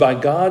used by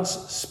God's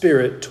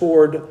Spirit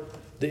toward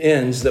the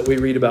ends that we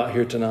read about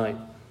here tonight?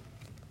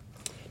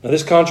 Now,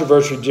 this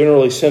controversy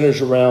generally centers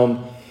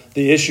around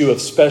the issue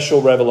of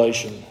special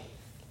revelation.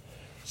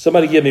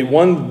 Somebody give me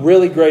one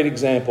really great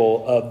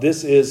example of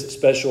this is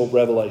special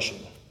revelation.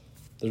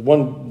 There's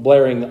one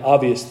blaring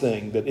obvious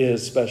thing that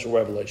is special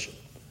revelation.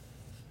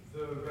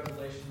 The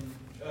revelation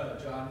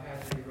John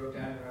had that he wrote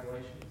down in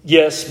Revelation?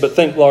 Yes, but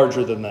think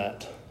larger than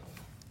that.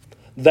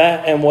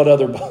 That and what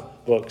other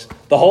books?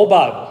 The whole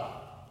Bible.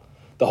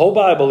 The whole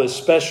Bible is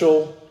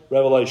special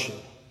revelation,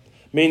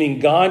 meaning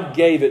God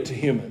gave it to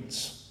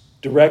humans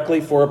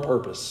directly for a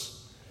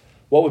purpose.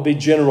 What would be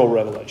general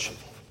revelation?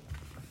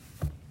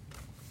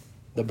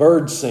 The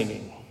birds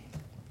singing,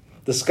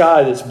 the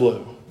sky that's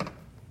blue.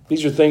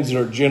 These are things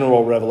that are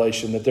general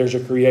revelation, that there's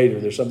a creator,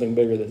 there's something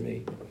bigger than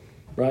me.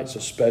 Right? So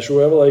special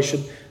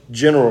revelation,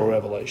 general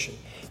revelation.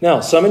 Now,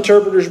 some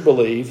interpreters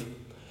believe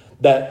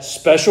that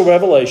special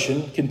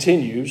revelation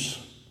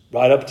continues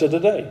right up to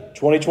today,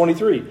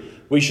 2023.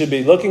 We should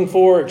be looking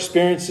for,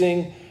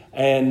 experiencing,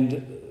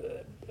 and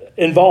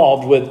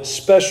involved with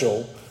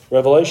special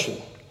revelation.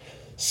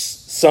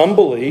 Some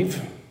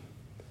believe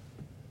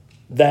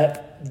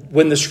that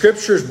when the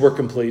scriptures were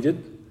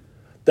completed,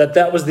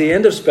 that was the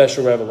end of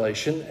special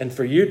revelation, and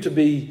for you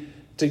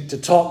to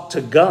talk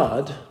to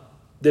God,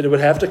 that it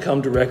would have to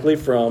come directly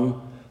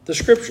from the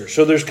scripture.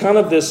 So there's kind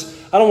of this,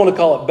 I don't want to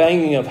call it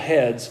banging of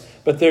heads,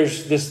 but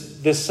there's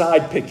this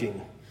side picking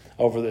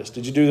over this.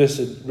 Did you do this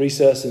at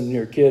recess and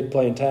you're a kid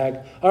playing tag?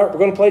 All right, we're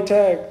going to play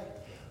tag.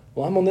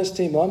 Well, I'm on this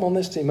team. Well, I'm on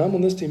this team. I'm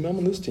on this team. I'm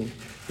on this team.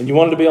 And you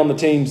wanted to be on the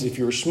teams if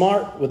you were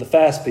smart with the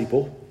fast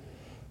people,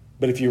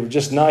 but if you were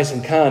just nice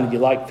and kind and you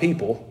liked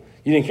people,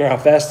 you didn't care how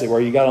fast they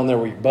were. You got on there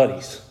with your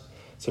buddies.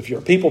 So if you're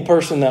a people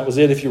person, that was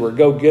it. If you were a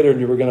go-getter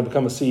and you were going to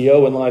become a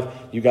CEO in life,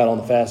 you got on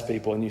the fast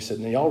people and you said,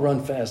 now y'all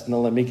run fast and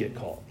don't let me get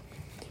caught.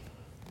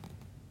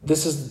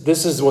 This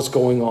is what's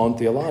going on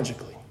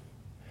theologically.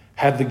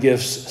 Have the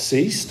gifts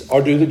ceased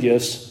or do the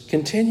gifts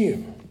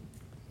continue?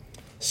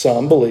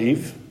 Some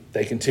believe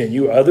they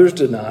continue. Others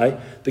deny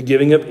the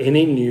giving of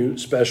any new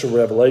special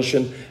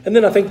revelation. And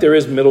then I think there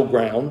is middle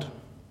ground,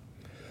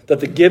 that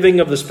the giving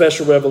of the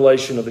special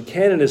revelation of the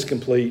canon is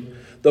complete,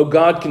 though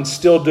God can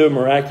still do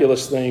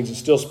miraculous things and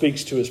still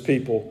speaks to his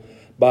people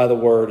by the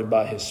word and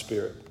by his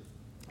Spirit.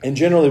 And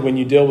generally, when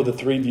you deal with the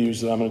three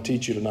views that I'm going to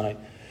teach you tonight,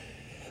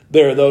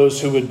 there are those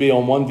who would be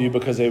on one view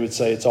because they would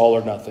say it's all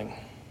or nothing.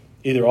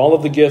 Either all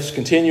of the gifts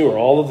continue or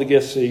all of the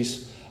gifts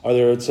cease, or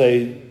they would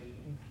say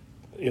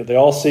they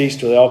all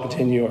ceased or they all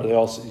continue or they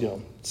all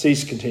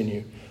cease,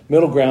 continue.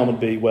 Middle ground would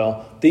be,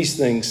 well, these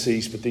things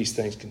cease, but these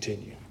things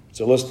continue.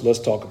 So let's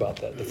talk about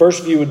that. The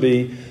first view would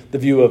be the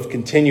view of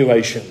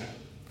continuation.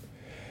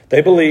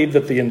 They believe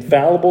that the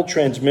infallible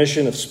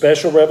transmission of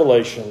special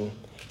revelation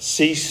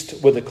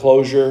ceased with the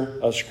closure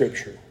of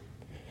Scripture.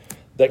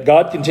 That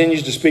God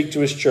continues to speak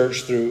to his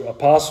church through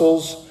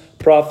apostles,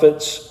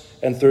 prophets,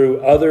 and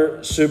through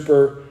other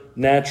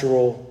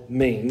supernatural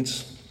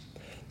means,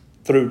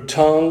 through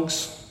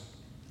tongues,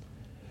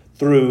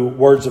 through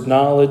words of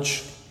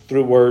knowledge,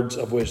 through words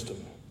of wisdom.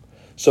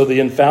 So the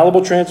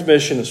infallible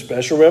transmission of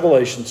special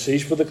revelation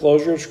ceased with the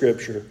closure of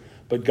Scripture,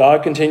 but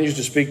God continues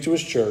to speak to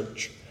his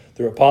church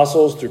through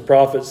apostles, through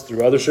prophets,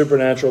 through other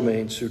supernatural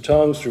means, through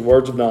tongues, through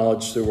words of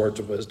knowledge, through words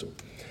of wisdom.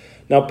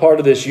 Now, part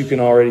of this you can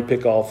already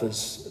pick off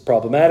as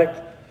problematic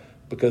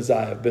because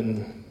I have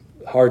been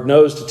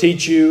hard-nosed to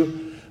teach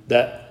you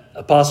that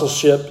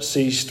apostleship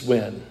ceased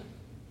when?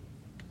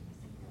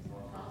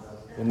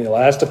 When the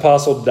last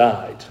apostle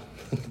died.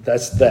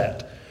 That's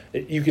that.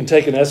 You can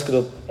take an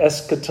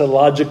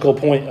eschatological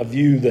point of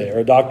view there,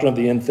 a doctrine of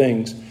the end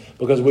things,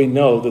 because we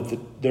know that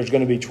there's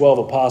going to be 12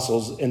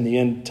 apostles in the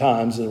end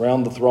times and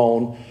around the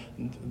throne.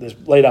 That's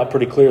laid out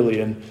pretty clearly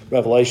in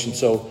Revelation.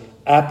 So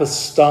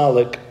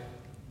apostolic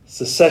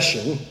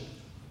succession,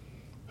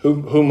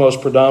 who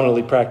most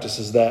predominantly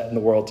practices that in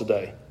the world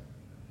today?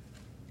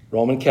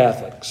 Roman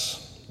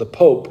Catholics. The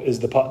Pope is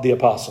the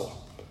apostle.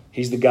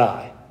 He's the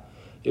guy.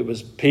 It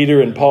was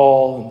Peter and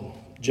Paul and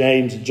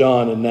James and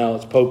John, and now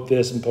it's Pope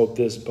this and Pope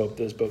this and Pope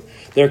this. Pope.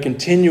 They're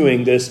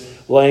continuing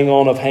this laying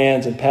on of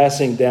hands and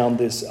passing down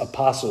this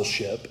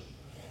apostleship,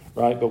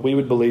 right? But we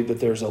would believe that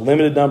there's a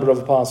limited number of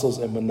apostles,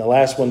 and when the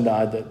last one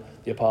died,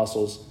 that the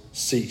apostles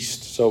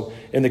ceased. So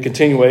in the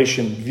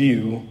continuation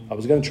view, I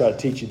was going to try to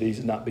teach you these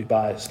and not be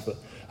biased, but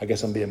I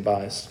guess I'm being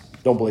biased.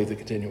 Don't believe the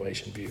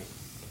continuation view.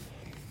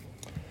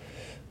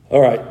 All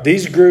right,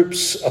 these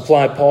groups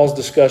apply Paul's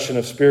discussion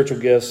of spiritual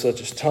gifts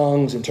such as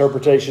tongues,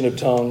 interpretation of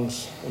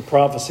tongues, and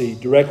prophecy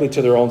directly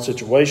to their own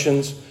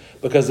situations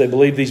because they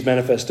believe these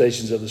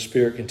manifestations of the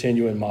Spirit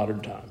continue in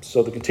modern times.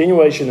 So the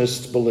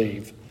continuationists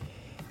believe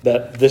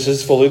that this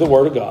is fully the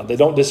Word of God. They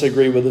don't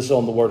disagree with us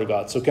on the Word of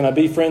God. So can I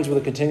be friends with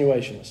a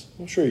continuationist?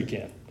 I'm sure you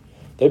can.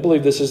 They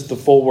believe this is the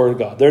full Word of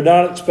God. They're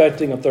not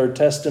expecting a third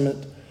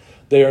testament.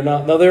 They are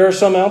not. Now, there are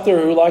some out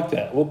there who like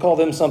that. We'll call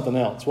them something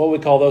else. What do we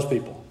call those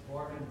people?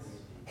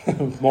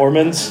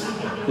 Mormons,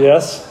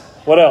 yes.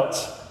 What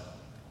else?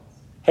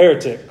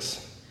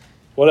 Heretics.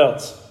 What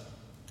else?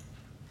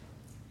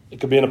 It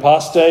could be an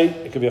apostate.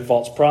 It could be a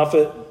false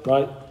prophet,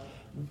 right?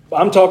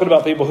 I'm talking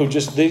about people who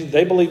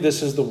they believe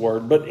this is the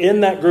Word. But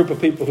in that group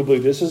of people who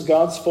believe this is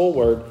God's full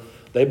Word,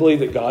 they believe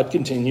that God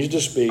continues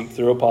to speak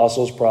through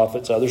apostles,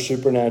 prophets, other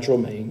supernatural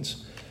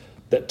means,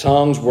 that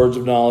tongues, words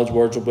of knowledge,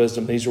 words of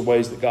wisdom, these are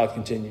ways that God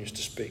continues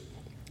to speak.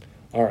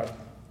 All right.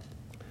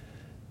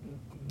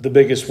 The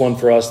biggest one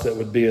for us that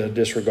would be a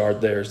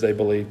disregard there is they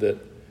believe that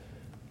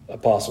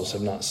apostles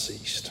have not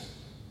ceased,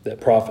 that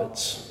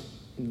prophets,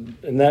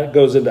 and that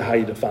goes into how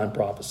you define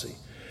prophecy.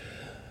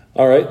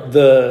 All right,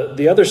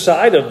 the other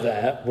side of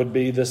that would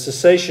be the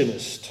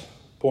cessationist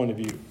point of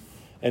view.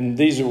 And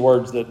these are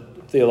words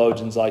that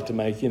theologians like to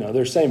make. They're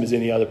the same as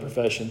any other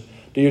profession.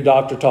 Do your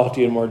doctor talk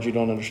to you in words you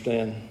don't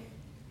understand?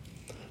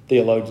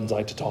 Theologians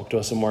like to talk to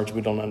us in words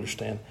we don't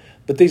understand.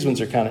 But these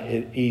ones are kind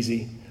of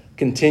easy.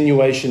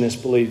 Continuationists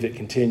believe it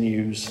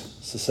continues.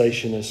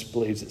 Cessationists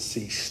believes it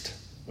ceased.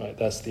 Right?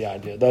 That's the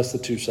idea. That's the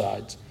two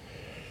sides.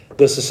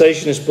 The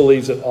cessationist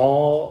believes that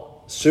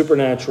all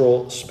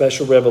supernatural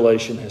special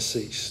revelation has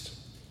ceased.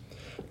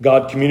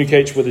 God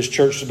communicates with his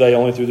church today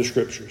only through the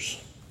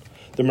Scriptures.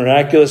 The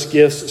miraculous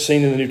gifts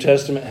seen in the New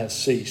Testament have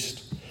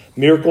ceased.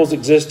 Miracles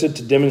existed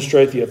to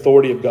demonstrate the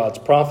authority of God's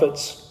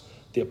prophets,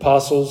 the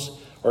apostles,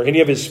 or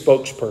any of his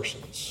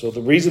spokespersons. So the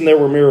reason there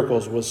were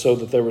miracles was so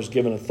that there was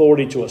given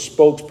authority to a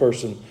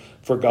spokesperson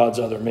for God's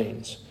other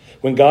means.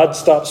 When God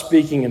stopped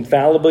speaking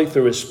infallibly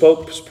through his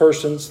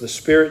spokespersons, the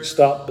Spirit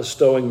stopped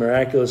bestowing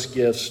miraculous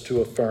gifts to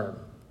affirm.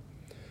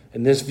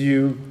 In this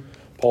view,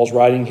 Paul's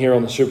writing here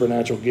on the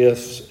supernatural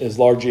gifts is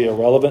largely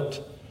irrelevant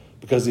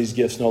because these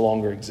gifts no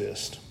longer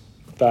exist.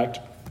 In fact,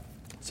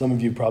 some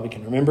of you probably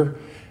can remember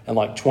in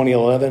like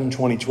 2011,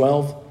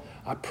 2012,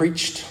 I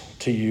preached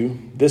to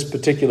you this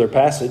particular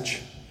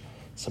passage.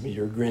 Some of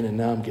you are grinning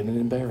now. I'm getting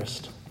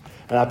embarrassed.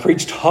 And I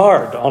preached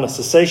hard on a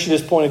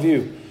cessationist point of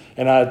view.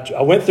 And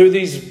I went through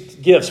these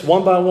gifts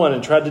one by one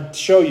and tried to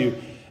show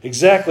you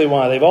exactly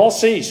why. They've all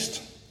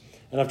ceased.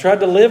 And I've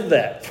tried to live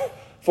that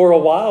for a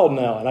while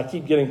now. And I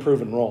keep getting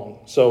proven wrong.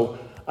 So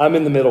I'm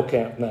in the middle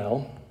camp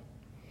now.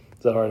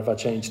 Is that all right if I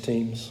change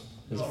teams?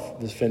 Does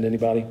this offend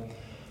anybody?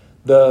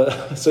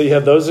 So you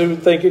have those who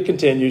think it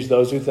continues,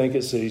 those who think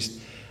it ceased.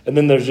 And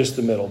then there's just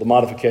the middle, the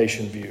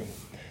modification view.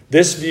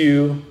 This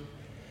view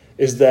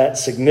is that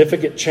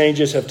significant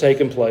changes have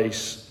taken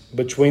place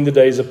between the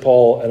days of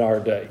Paul and our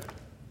day.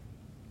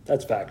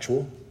 That's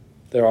factual.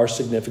 There are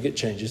significant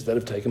changes that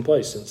have taken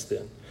place since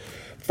then.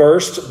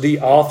 First, the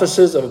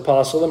offices of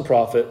apostle and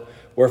prophet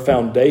were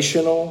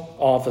foundational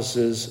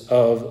offices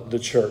of the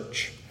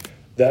church.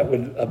 That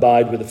would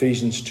abide with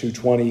Ephesians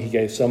 2:20. He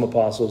gave some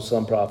apostles,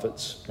 some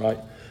prophets, right?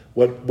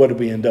 What did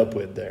we end up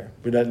with there?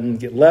 We didn't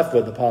get left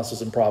with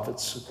apostles and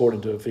prophets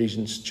according to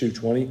Ephesians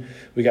 2:20.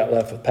 We got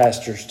left with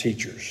pastors,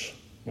 teachers,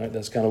 right?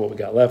 That's kind of what we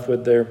got left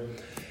with there.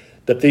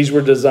 That these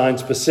were designed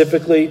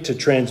specifically to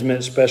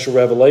transmit special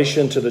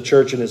revelation to the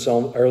church in its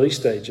own early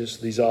stages,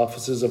 these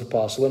offices of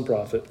apostle and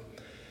prophet.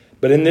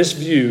 But in this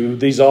view,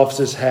 these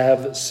offices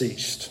have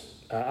ceased.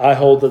 I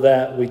hold to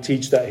that. We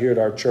teach that here at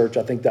our church.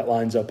 I think that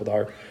lines up with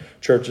our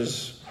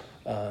church's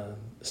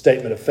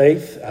statement of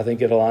faith. I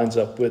think it aligns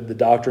up with the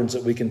doctrines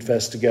that we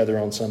confess together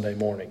on Sunday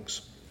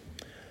mornings.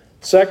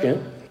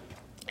 Second,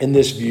 in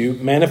this view,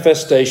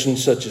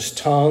 manifestations such as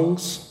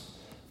tongues,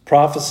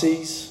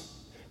 prophecies,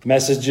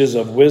 messages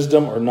of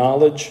wisdom or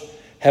knowledge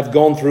have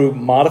gone through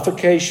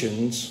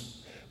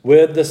modifications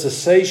with the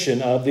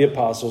cessation of the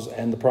apostles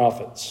and the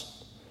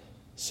prophets.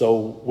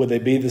 So would they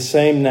be the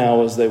same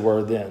now as they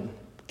were then?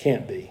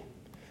 Can't be.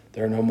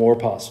 There are no more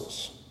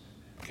apostles.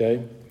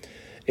 Okay?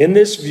 In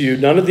this view,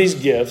 none of these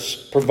gifts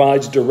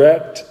provides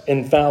direct,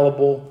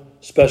 infallible,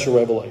 special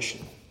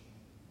revelation.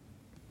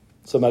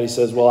 Somebody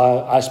says,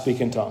 well, I speak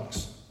in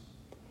tongues.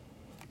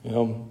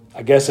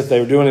 I guess if they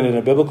were doing it in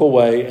a biblical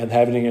way and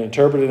having it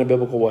interpreted in a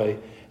biblical way,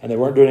 and they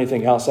weren't doing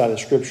anything outside of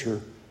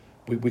Scripture,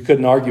 we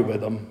couldn't argue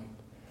with them,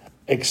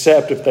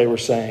 except if they were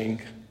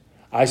saying,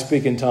 I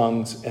speak in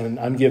tongues and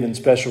I'm given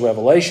special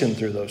revelation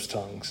through those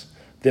tongues.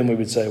 Then we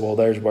would say, well,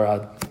 there's where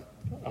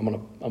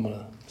I'm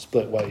gonna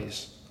split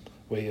ways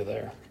with you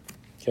there.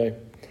 Okay?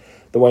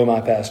 The way my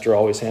pastor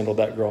always handled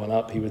that growing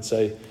up, he would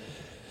say,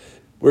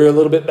 we're a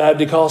little bit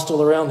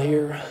Baptist-costal around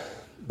here,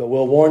 but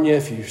we'll warn you,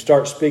 if you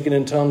start speaking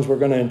in tongues, we're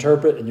going to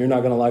interpret, and you're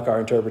not going to like our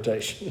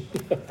interpretation.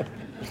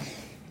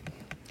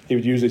 He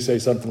would usually say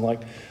something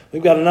like,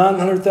 we've got a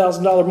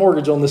 $900,000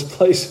 mortgage on this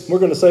place. We're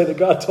going to say that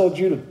God told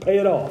you to pay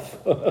it off.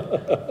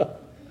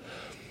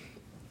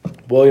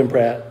 William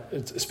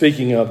Pratt,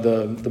 speaking of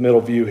the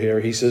middle view here,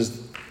 he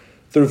says,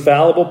 through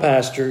fallible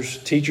pastors,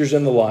 teachers,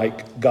 and the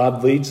like,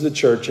 God leads the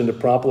church into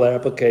proper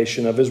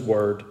application of his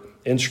word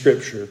in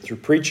Scripture through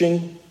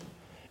preaching,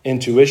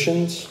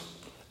 intuitions,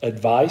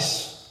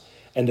 advice,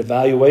 and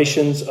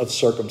evaluations of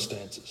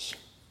circumstances.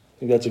 I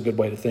think that's a good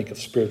way to think of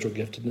spiritual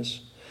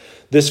giftedness.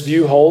 This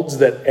view holds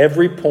that at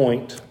every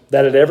point,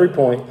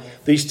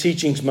 these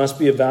teachings must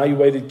be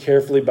evaluated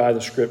carefully by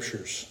the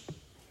Scriptures.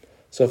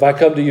 So if I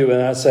come to you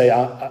and I say,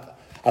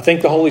 I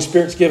think the Holy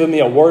Spirit's given me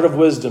a word of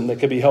wisdom that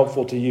could be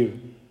helpful to you,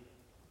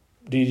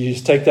 do you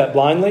just take that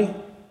blindly?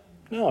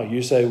 No,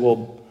 you say,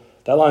 well,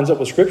 that lines up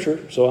with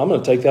Scripture, so I'm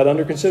going to take that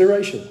under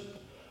consideration.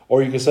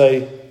 Or you can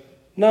say,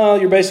 no,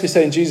 you're basically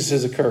saying Jesus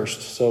is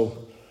accursed,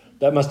 so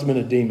that must have been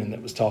a demon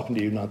that was talking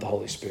to you, not the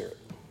Holy Spirit.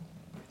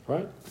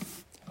 Right?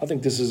 I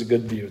think this is a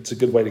good view. It's a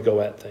good way to go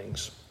at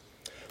things.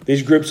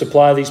 These groups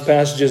apply these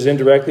passages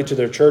indirectly to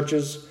their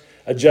churches,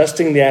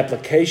 adjusting the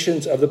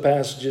applications of the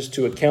passages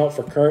to account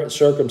for current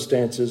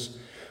circumstances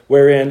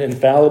wherein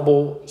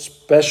infallible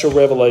special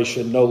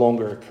revelation no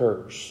longer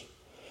occurs.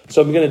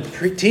 So I'm going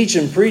to teach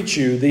and preach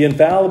you the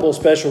infallible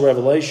special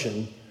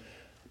revelation,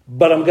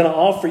 but I'm going to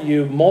offer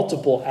you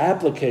multiple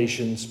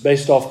applications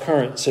based off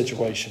current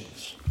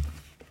situations.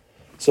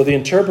 So the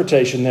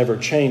interpretation never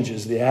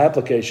changes. The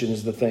application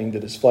is the thing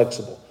that is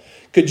flexible.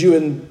 Could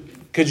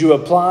you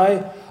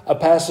apply a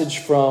passage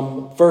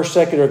from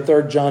 1st, 2nd, or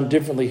 3rd John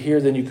differently here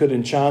than you could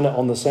in China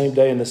on the same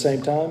day and the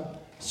same time?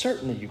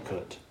 Certainly you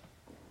could.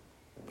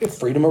 We have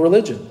freedom of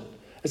religion.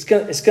 It's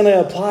going to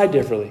apply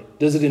differently.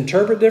 Does it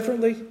interpret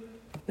differently?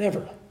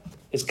 Never.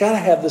 It's got to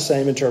have the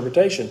same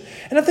interpretation.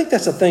 And I think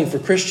that's a thing for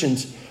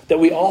Christians that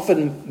we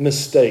often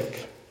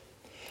mistake.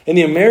 In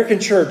the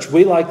American church,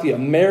 we like the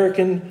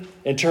American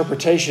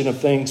interpretation of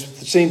things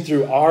seen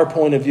through our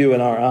point of view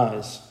and our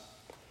eyes.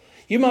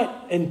 You might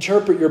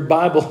interpret your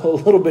Bible a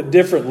little bit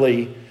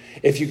differently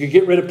if you could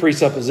get rid of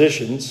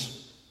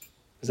presuppositions.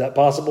 Is that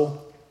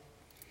possible?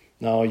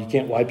 No, you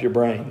can't wipe your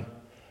brain.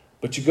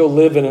 But you go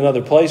live in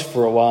another place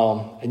for a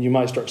while and you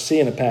might start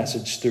seeing a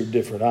passage through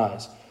different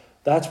eyes.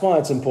 That's why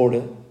it's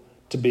important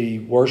to be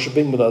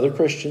worshiping with other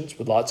Christians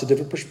with lots of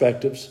different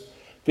perspectives,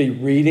 be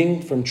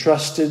reading from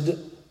trusted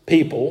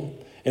people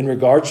in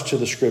regards to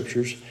the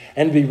Scriptures,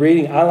 and be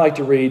reading. I like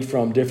to read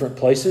from different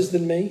places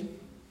than me,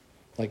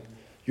 like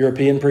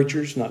European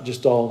preachers, not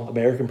just all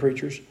American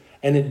preachers,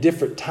 and at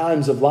different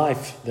times of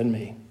life than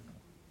me.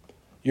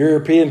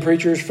 European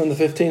preachers from the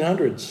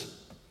 1500s.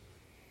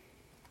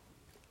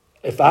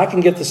 If I can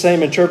get the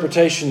same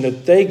interpretation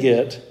that they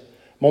get,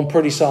 I'm on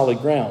pretty solid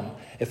ground.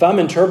 If I'm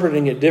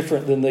interpreting it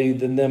different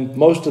than them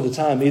most of the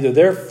time, either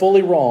they're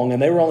fully wrong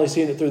and they were only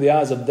seeing it through the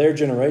eyes of their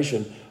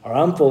generation, or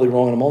I'm fully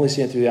wrong and I'm only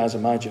seeing it through the eyes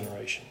of my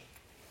generation.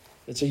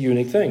 It's a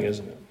unique thing,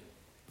 isn't it?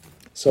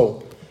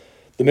 So,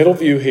 the middle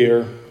view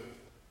here,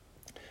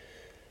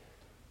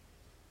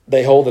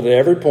 they hold that at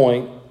every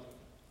point,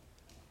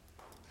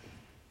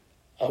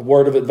 a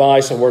word of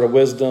advice, a word of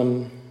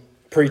wisdom,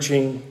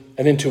 preaching,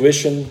 an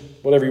intuition,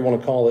 whatever you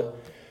want to call it,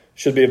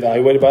 should be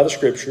evaluated by the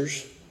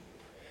Scriptures.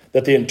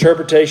 That the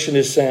interpretation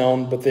is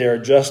sound, but they are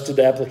adjusted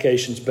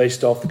applications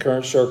based off the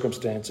current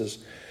circumstances.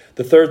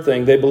 The third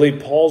thing, they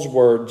believe Paul's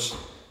words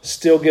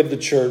still give the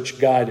church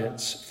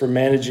guidance for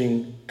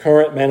managing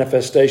current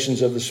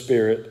manifestations of the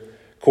Spirit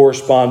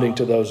corresponding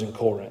to those in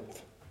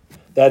Corinth.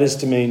 That is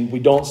to mean we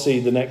don't see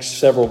the next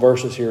several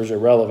verses here as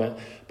irrelevant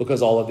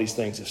because all of these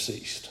things have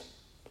ceased.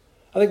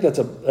 I think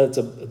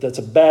that's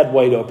a bad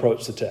way to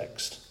approach the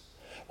text.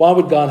 Why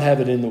would God have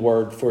it in the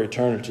Word for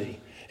eternity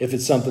if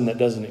it's something that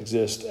doesn't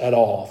exist at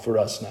all for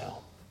us now?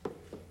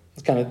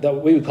 It's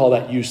we would call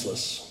that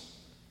useless.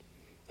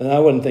 And I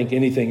wouldn't think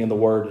anything in the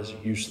Word is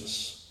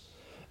useless.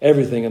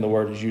 Everything in the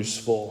Word is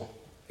useful,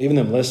 even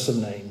them lists of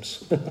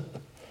names.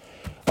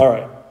 All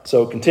right,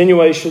 so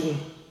continuation,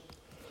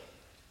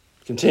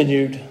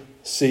 continued,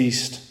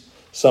 ceased,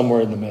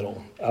 somewhere in the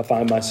middle. I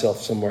find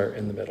myself somewhere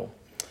in the middle.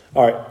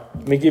 All right,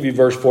 let me give you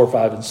verse 4,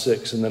 5, and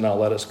 6, and then I'll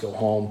let us go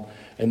home,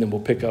 and then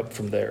we'll pick up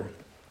from there.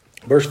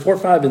 Verse 4,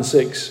 5, and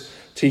 6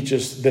 teach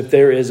us that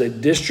there is a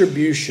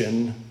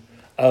distribution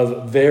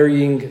of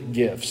varying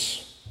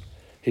gifts.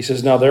 He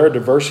says, now there are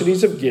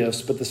diversities of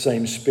gifts, but the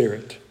same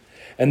Spirit.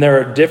 And there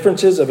are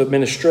differences of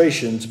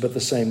administrations, but the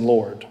same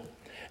Lord.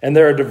 And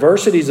there are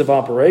diversities of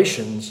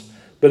operations,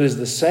 but it is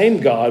the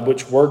same God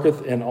which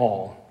worketh in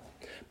all.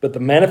 But the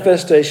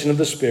manifestation of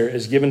the Spirit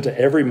is given to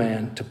every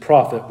man to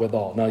profit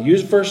withal. Now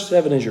use verse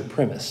 7 as your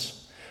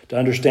premise to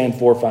understand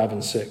 4, 5,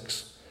 and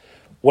 6.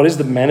 What is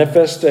the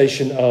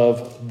manifestation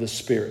of the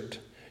Spirit?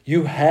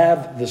 You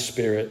have the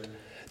Spirit.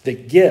 The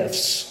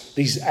gifts,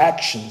 these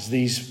actions,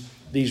 these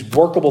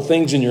workable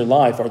things in your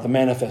life are the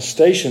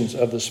manifestations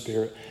of the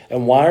Spirit.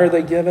 And why are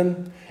they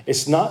given?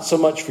 It's not so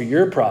much for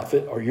your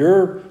profit or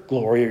your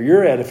glory or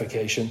your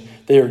edification.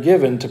 They are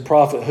given to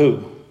profit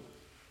who?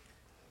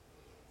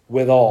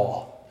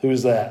 Withal. Who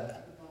is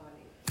that?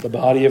 The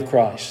body of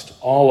Christ.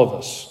 All of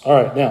us.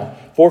 All right, now,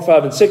 4,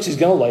 5, and 6, he's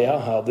going to lay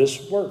out how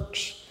this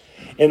works.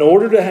 In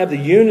order to have the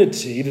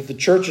unity that the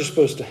church is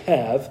supposed to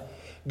have,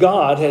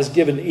 God has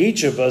given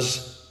each of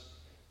us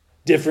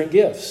different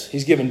gifts.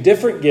 He's given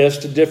different gifts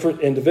to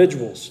different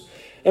individuals.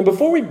 And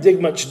before we dig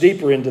much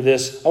deeper into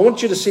this, I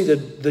want you to see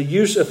the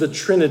use of the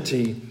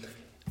Trinity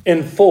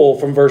in full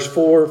from verse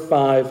 4,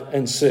 5,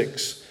 and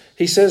 6.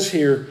 He says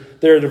here,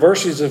 there are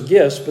diversities of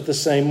gifts, but the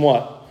same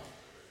what?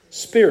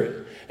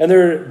 Spirit. And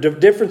there are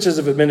differences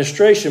of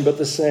administration, but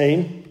the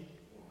same.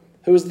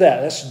 Who is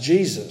that? That's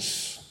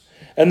Jesus.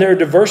 And there are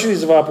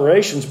diversities of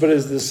operations, but it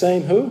is the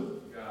same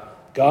who?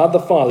 God the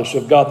Father.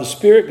 So God the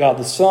Spirit, God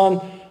the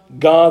Son,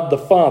 God the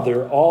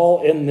Father,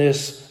 all in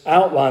this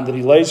outline that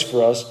he lays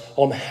for us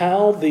on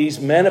how these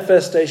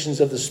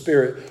manifestations of the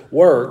Spirit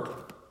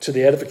work to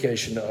the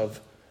edification of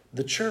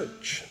the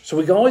church. So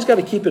we always got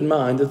to keep in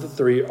mind that the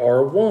three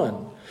are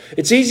one.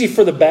 It's easy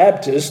for the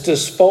Baptists to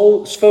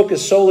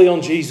focus solely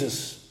on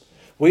Jesus.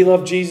 We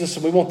love Jesus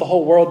and we want the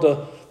whole world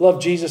to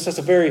love Jesus. That's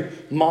a very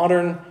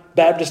modern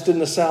Baptist in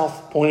the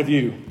South point of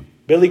view.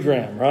 Billy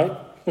Graham, right?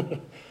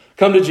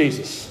 Come to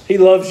Jesus. He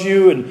loves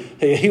you and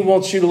he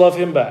wants you to love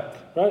him back.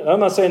 Right? I'm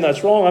not saying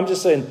that's wrong. I'm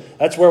just saying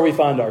that's where we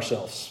find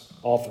ourselves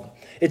often.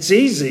 It's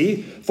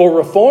easy for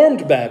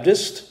Reformed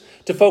Baptists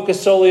to focus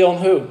solely on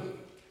who?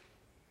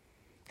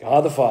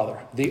 God the Father.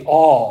 The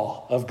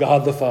all of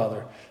God the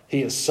Father.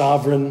 He is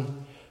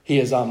sovereign. He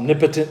is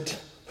omnipotent.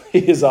 He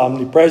is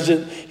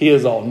omnipresent. He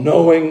is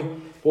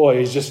all-knowing.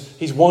 Boy,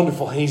 he's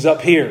wonderful. He's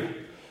up here.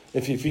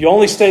 If you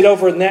only stayed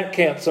over in that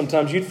camp,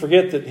 sometimes you'd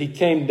forget that he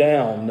came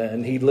down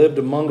and he lived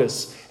among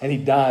us and he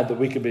died that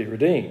we could be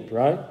redeemed,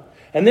 right?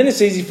 And then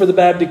it's easy for the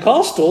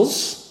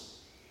Bapticostals,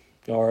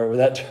 all right with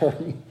that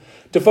term,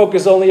 to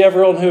focus only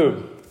ever on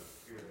who?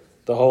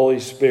 The Holy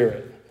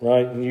Spirit,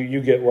 right? And you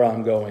get where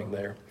I'm going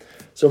there.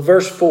 So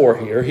verse 4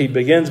 here, he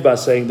begins by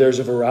saying there's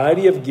a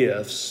variety of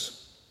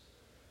gifts,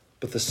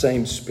 but the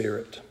same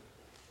Spirit.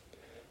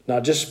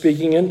 Not just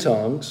speaking in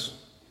tongues.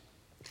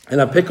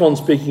 And I pick on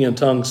speaking in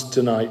tongues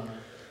tonight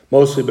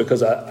mostly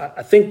because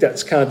I think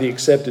that's kind of the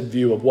accepted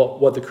view of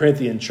what the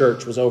Corinthian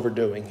church was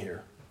overdoing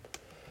here.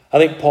 I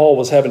think Paul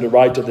was having to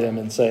write to them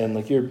and saying,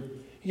 like, you're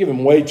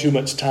giving way too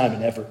much time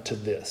and effort to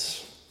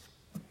this.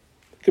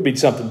 It could be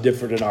something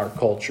different in our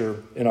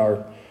culture, in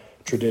our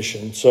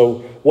tradition. So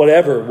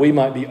whatever we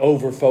might be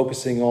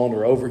over-focusing on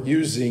or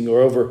overusing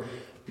or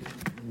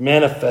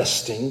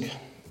over-manifesting,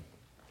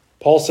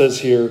 Paul says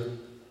here,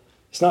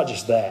 it's not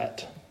just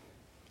that.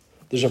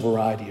 There's a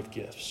variety of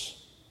gifts.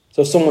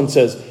 So if someone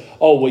says,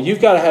 oh, well, you've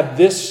got to have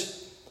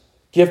this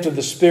gift of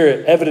the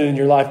Spirit evident in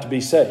your life to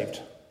be saved.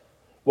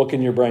 What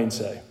can your brain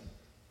say?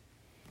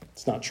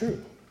 It's not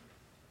true.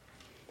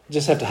 You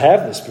just have to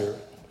have the Spirit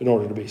in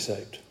order to be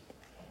saved.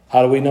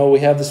 How do we know we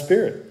have the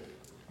Spirit?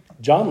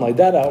 John laid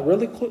that out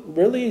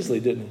really easily,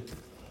 didn't he?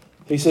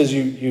 He says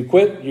you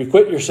quit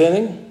your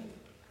sinning,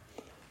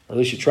 or at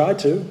least you try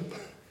to.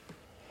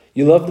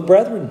 You love the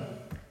brethren.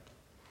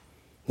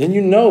 Then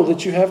you know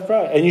that you have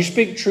Christ, and you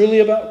speak truly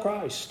about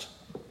Christ.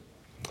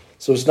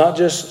 So it's not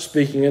just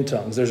speaking in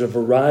tongues. There's a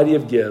variety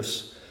of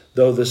gifts,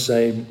 though the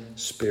same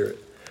Spirit.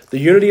 The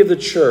unity of the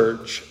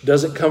church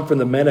doesn't come from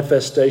the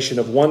manifestation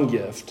of one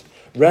gift,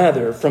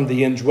 rather from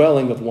the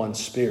indwelling of one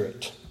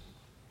Spirit.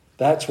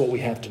 That's what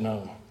we have to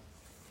know.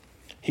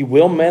 He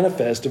will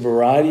manifest a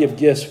variety of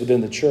gifts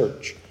within the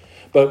church.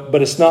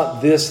 But it's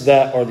not this,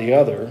 that, or the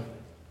other.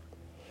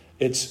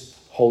 It's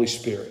Holy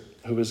Spirit,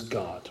 who is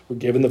God. We're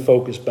giving the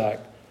focus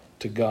back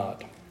to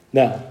God.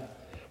 Now,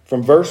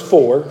 from verse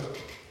 4,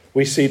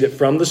 we see that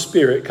from the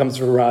Spirit comes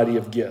a variety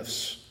of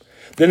gifts.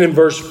 Then in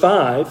verse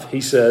 5, he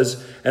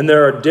says, and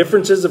there are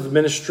differences of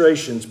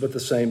administrations, but the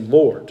same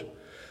Lord.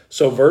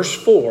 So verse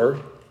 4,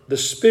 the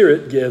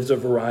Spirit gives a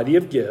variety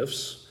of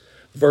gifts.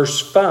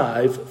 Verse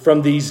 5,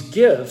 from these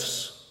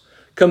gifts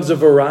comes a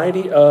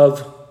variety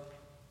of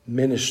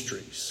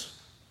ministries,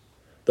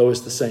 though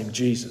it's the same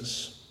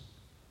Jesus.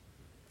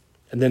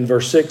 And then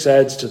verse 6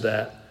 adds to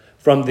that,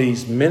 from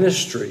these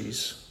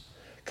ministries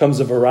comes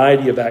a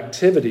variety of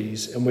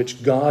activities in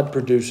which God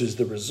produces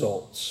the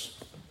results.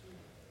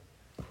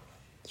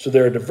 So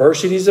there are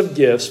diversities of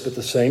gifts, but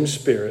the same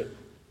Spirit.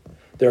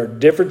 There are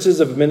differences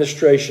of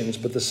administrations,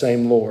 but the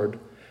same Lord.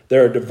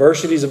 There are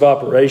diversities of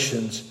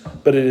operations,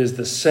 but it is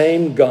the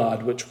same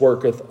God which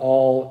worketh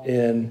all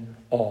in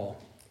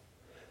all.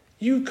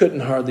 You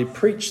couldn't hardly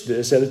preach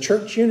this at a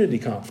church unity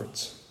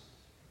conference.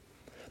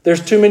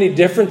 There's too many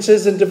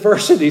differences and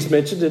diversities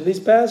mentioned in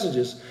these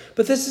passages.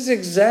 But this is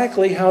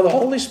exactly how the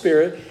Holy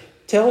Spirit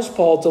tells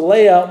Paul to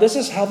lay out, this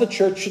is how the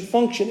church should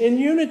function in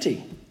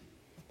unity.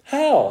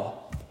 How?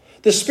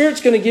 The Spirit's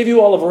going to give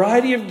you all a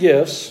variety of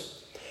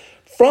gifts.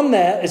 From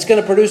that, it's going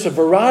to produce a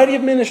variety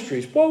of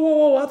ministries.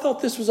 Whoa, I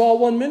thought this was all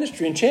one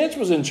ministry and Chance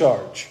was in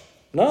charge.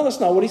 No, that's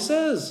not what he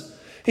says.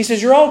 He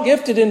says you're all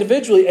gifted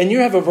individually and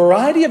you have a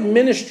variety of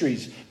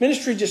ministries.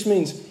 Ministry just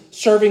means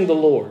serving the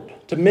Lord.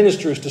 To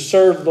minister is to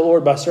serve the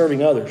Lord by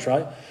serving others,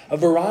 right? A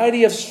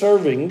variety of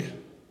serving,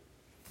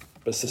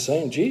 but it's the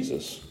same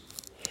Jesus.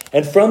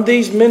 And from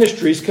these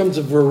ministries comes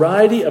a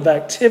variety of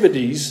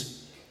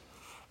activities.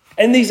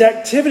 And these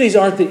activities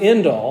aren't the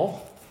end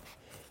all.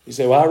 You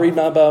say, well, I read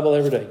my Bible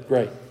every day.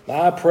 Great.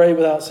 I pray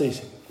without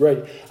ceasing. Great.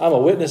 I'm a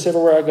witness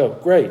everywhere I go.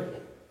 Great.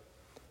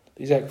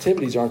 These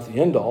activities aren't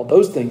the end all.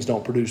 Those things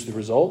don't produce the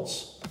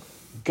results.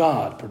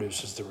 God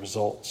produces the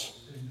results.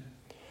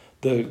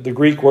 The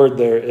Greek word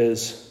there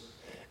is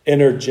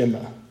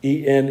energema.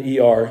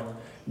 Energema.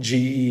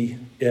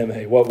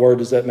 What word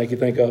does that make you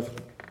think of?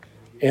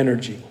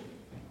 Energy.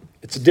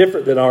 It's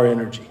different than our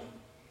energy.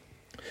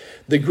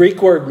 The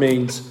Greek word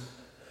means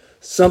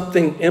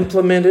something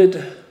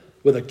implemented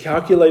with a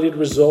calculated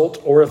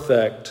result or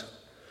effect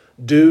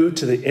due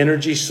to the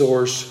energy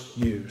source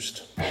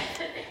used.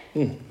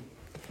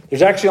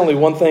 There's actually only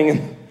one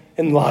thing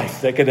in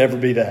life that could ever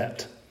be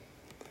that.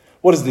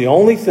 What is the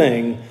only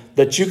thing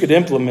that you could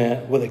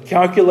implement with a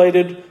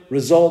calculated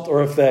result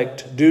or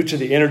effect due to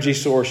the energy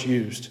source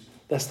used?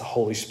 That's the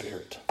Holy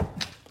Spirit.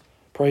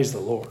 Praise the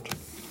Lord.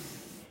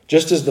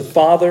 Just as the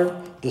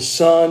Father, the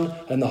Son,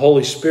 and the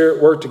Holy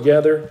Spirit work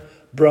together,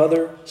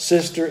 brother,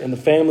 sister, and the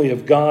family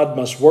of God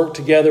must work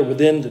together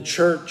within the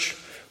church,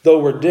 though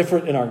we're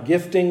different in our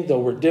gifting, though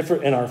we're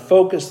different in our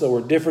focus, though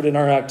we're different in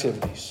our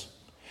activities.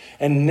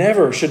 And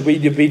never should we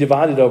be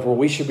divided over,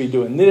 we should be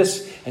doing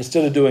this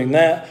instead of doing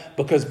that,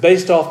 because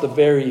based off the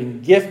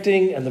varying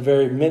gifting and the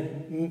very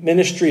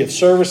ministry of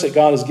service that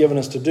God has given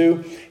us to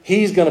do,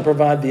 He's going to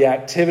provide the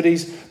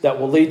activities that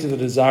will lead to the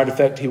desired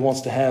effect He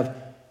wants to have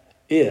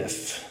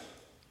if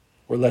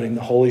we're letting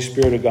the Holy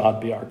Spirit of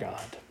God be our guide.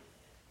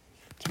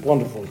 It's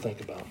wonderful to think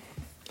about.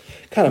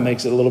 Kind of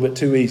makes it a little bit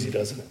too easy,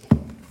 doesn't it?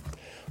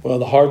 Well,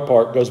 the hard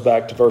part goes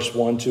back to verse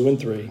 1, 2, and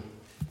 3.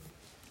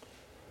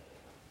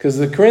 Because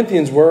the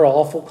Corinthians were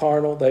awful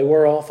carnal. They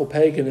were awful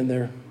pagan in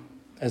there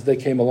as they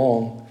came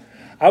along.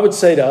 I would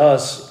say to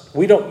us,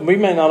 we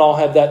may not all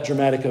have that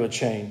dramatic of a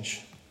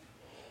change.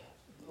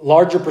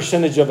 Larger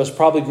percentage of us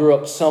probably grew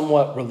up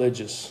somewhat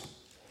religious.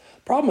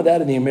 Problem with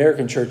that in the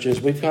American church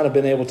is we've kind of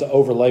been able to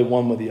overlay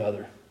one with the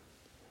other.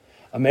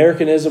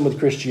 Americanism with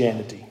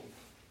Christianity.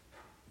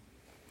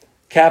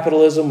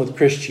 Capitalism with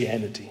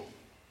Christianity.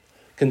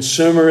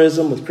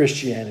 Consumerism with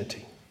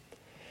Christianity.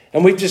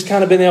 And we've just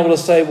kind of been able to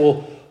say,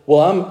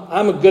 well,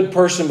 I'm a good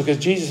person because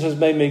Jesus has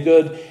made me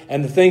good,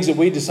 and the things that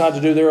we decide to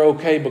do, they're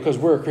okay because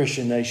we're a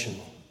Christian nation.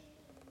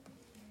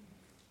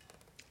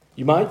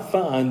 You might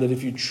find that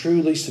if you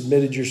truly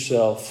submitted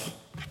yourself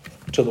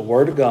to the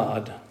Word of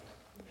God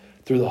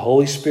through the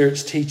Holy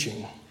Spirit's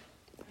teaching,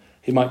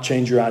 He might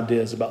change your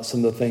ideas about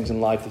some of the things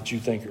in life that you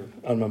think are,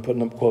 I'm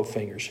putting up quote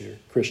fingers here,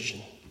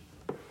 Christian.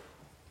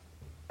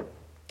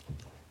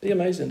 Be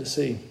amazing to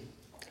see.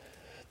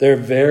 There are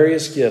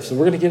various gifts, and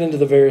we're going to get into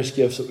the various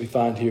gifts that we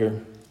find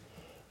here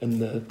in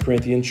the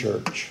Corinthian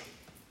church.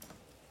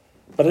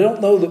 But I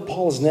don't know that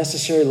Paul is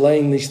necessarily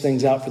laying these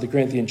things out for the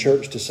Corinthian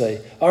church to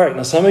say, all right,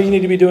 now some of you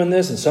need to be doing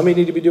this, and some of you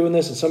need to be doing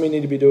this, and some of you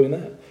need to be doing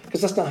that.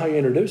 Because that's not how he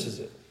introduces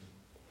it.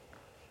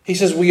 He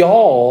says we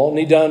all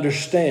need to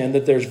understand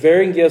that there's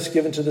varying gifts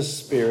given to the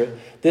Spirit.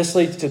 This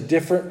leads to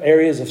different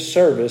areas of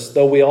service,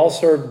 though we all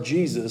serve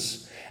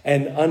Jesus.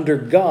 And under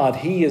God,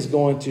 He is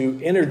going to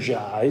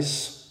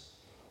energize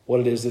what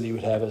it is that He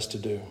would have us to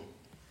do.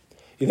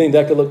 You think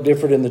that could look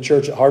different in the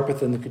church at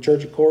Harpeth and the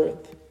church at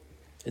Corinth?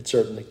 It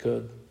certainly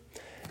could.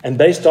 And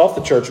based off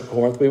the church at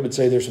Corinth, we would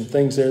say there's some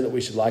things there that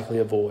we should likely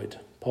avoid.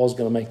 Paul's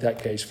going to make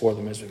that case for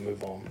them as we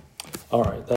move on. All right.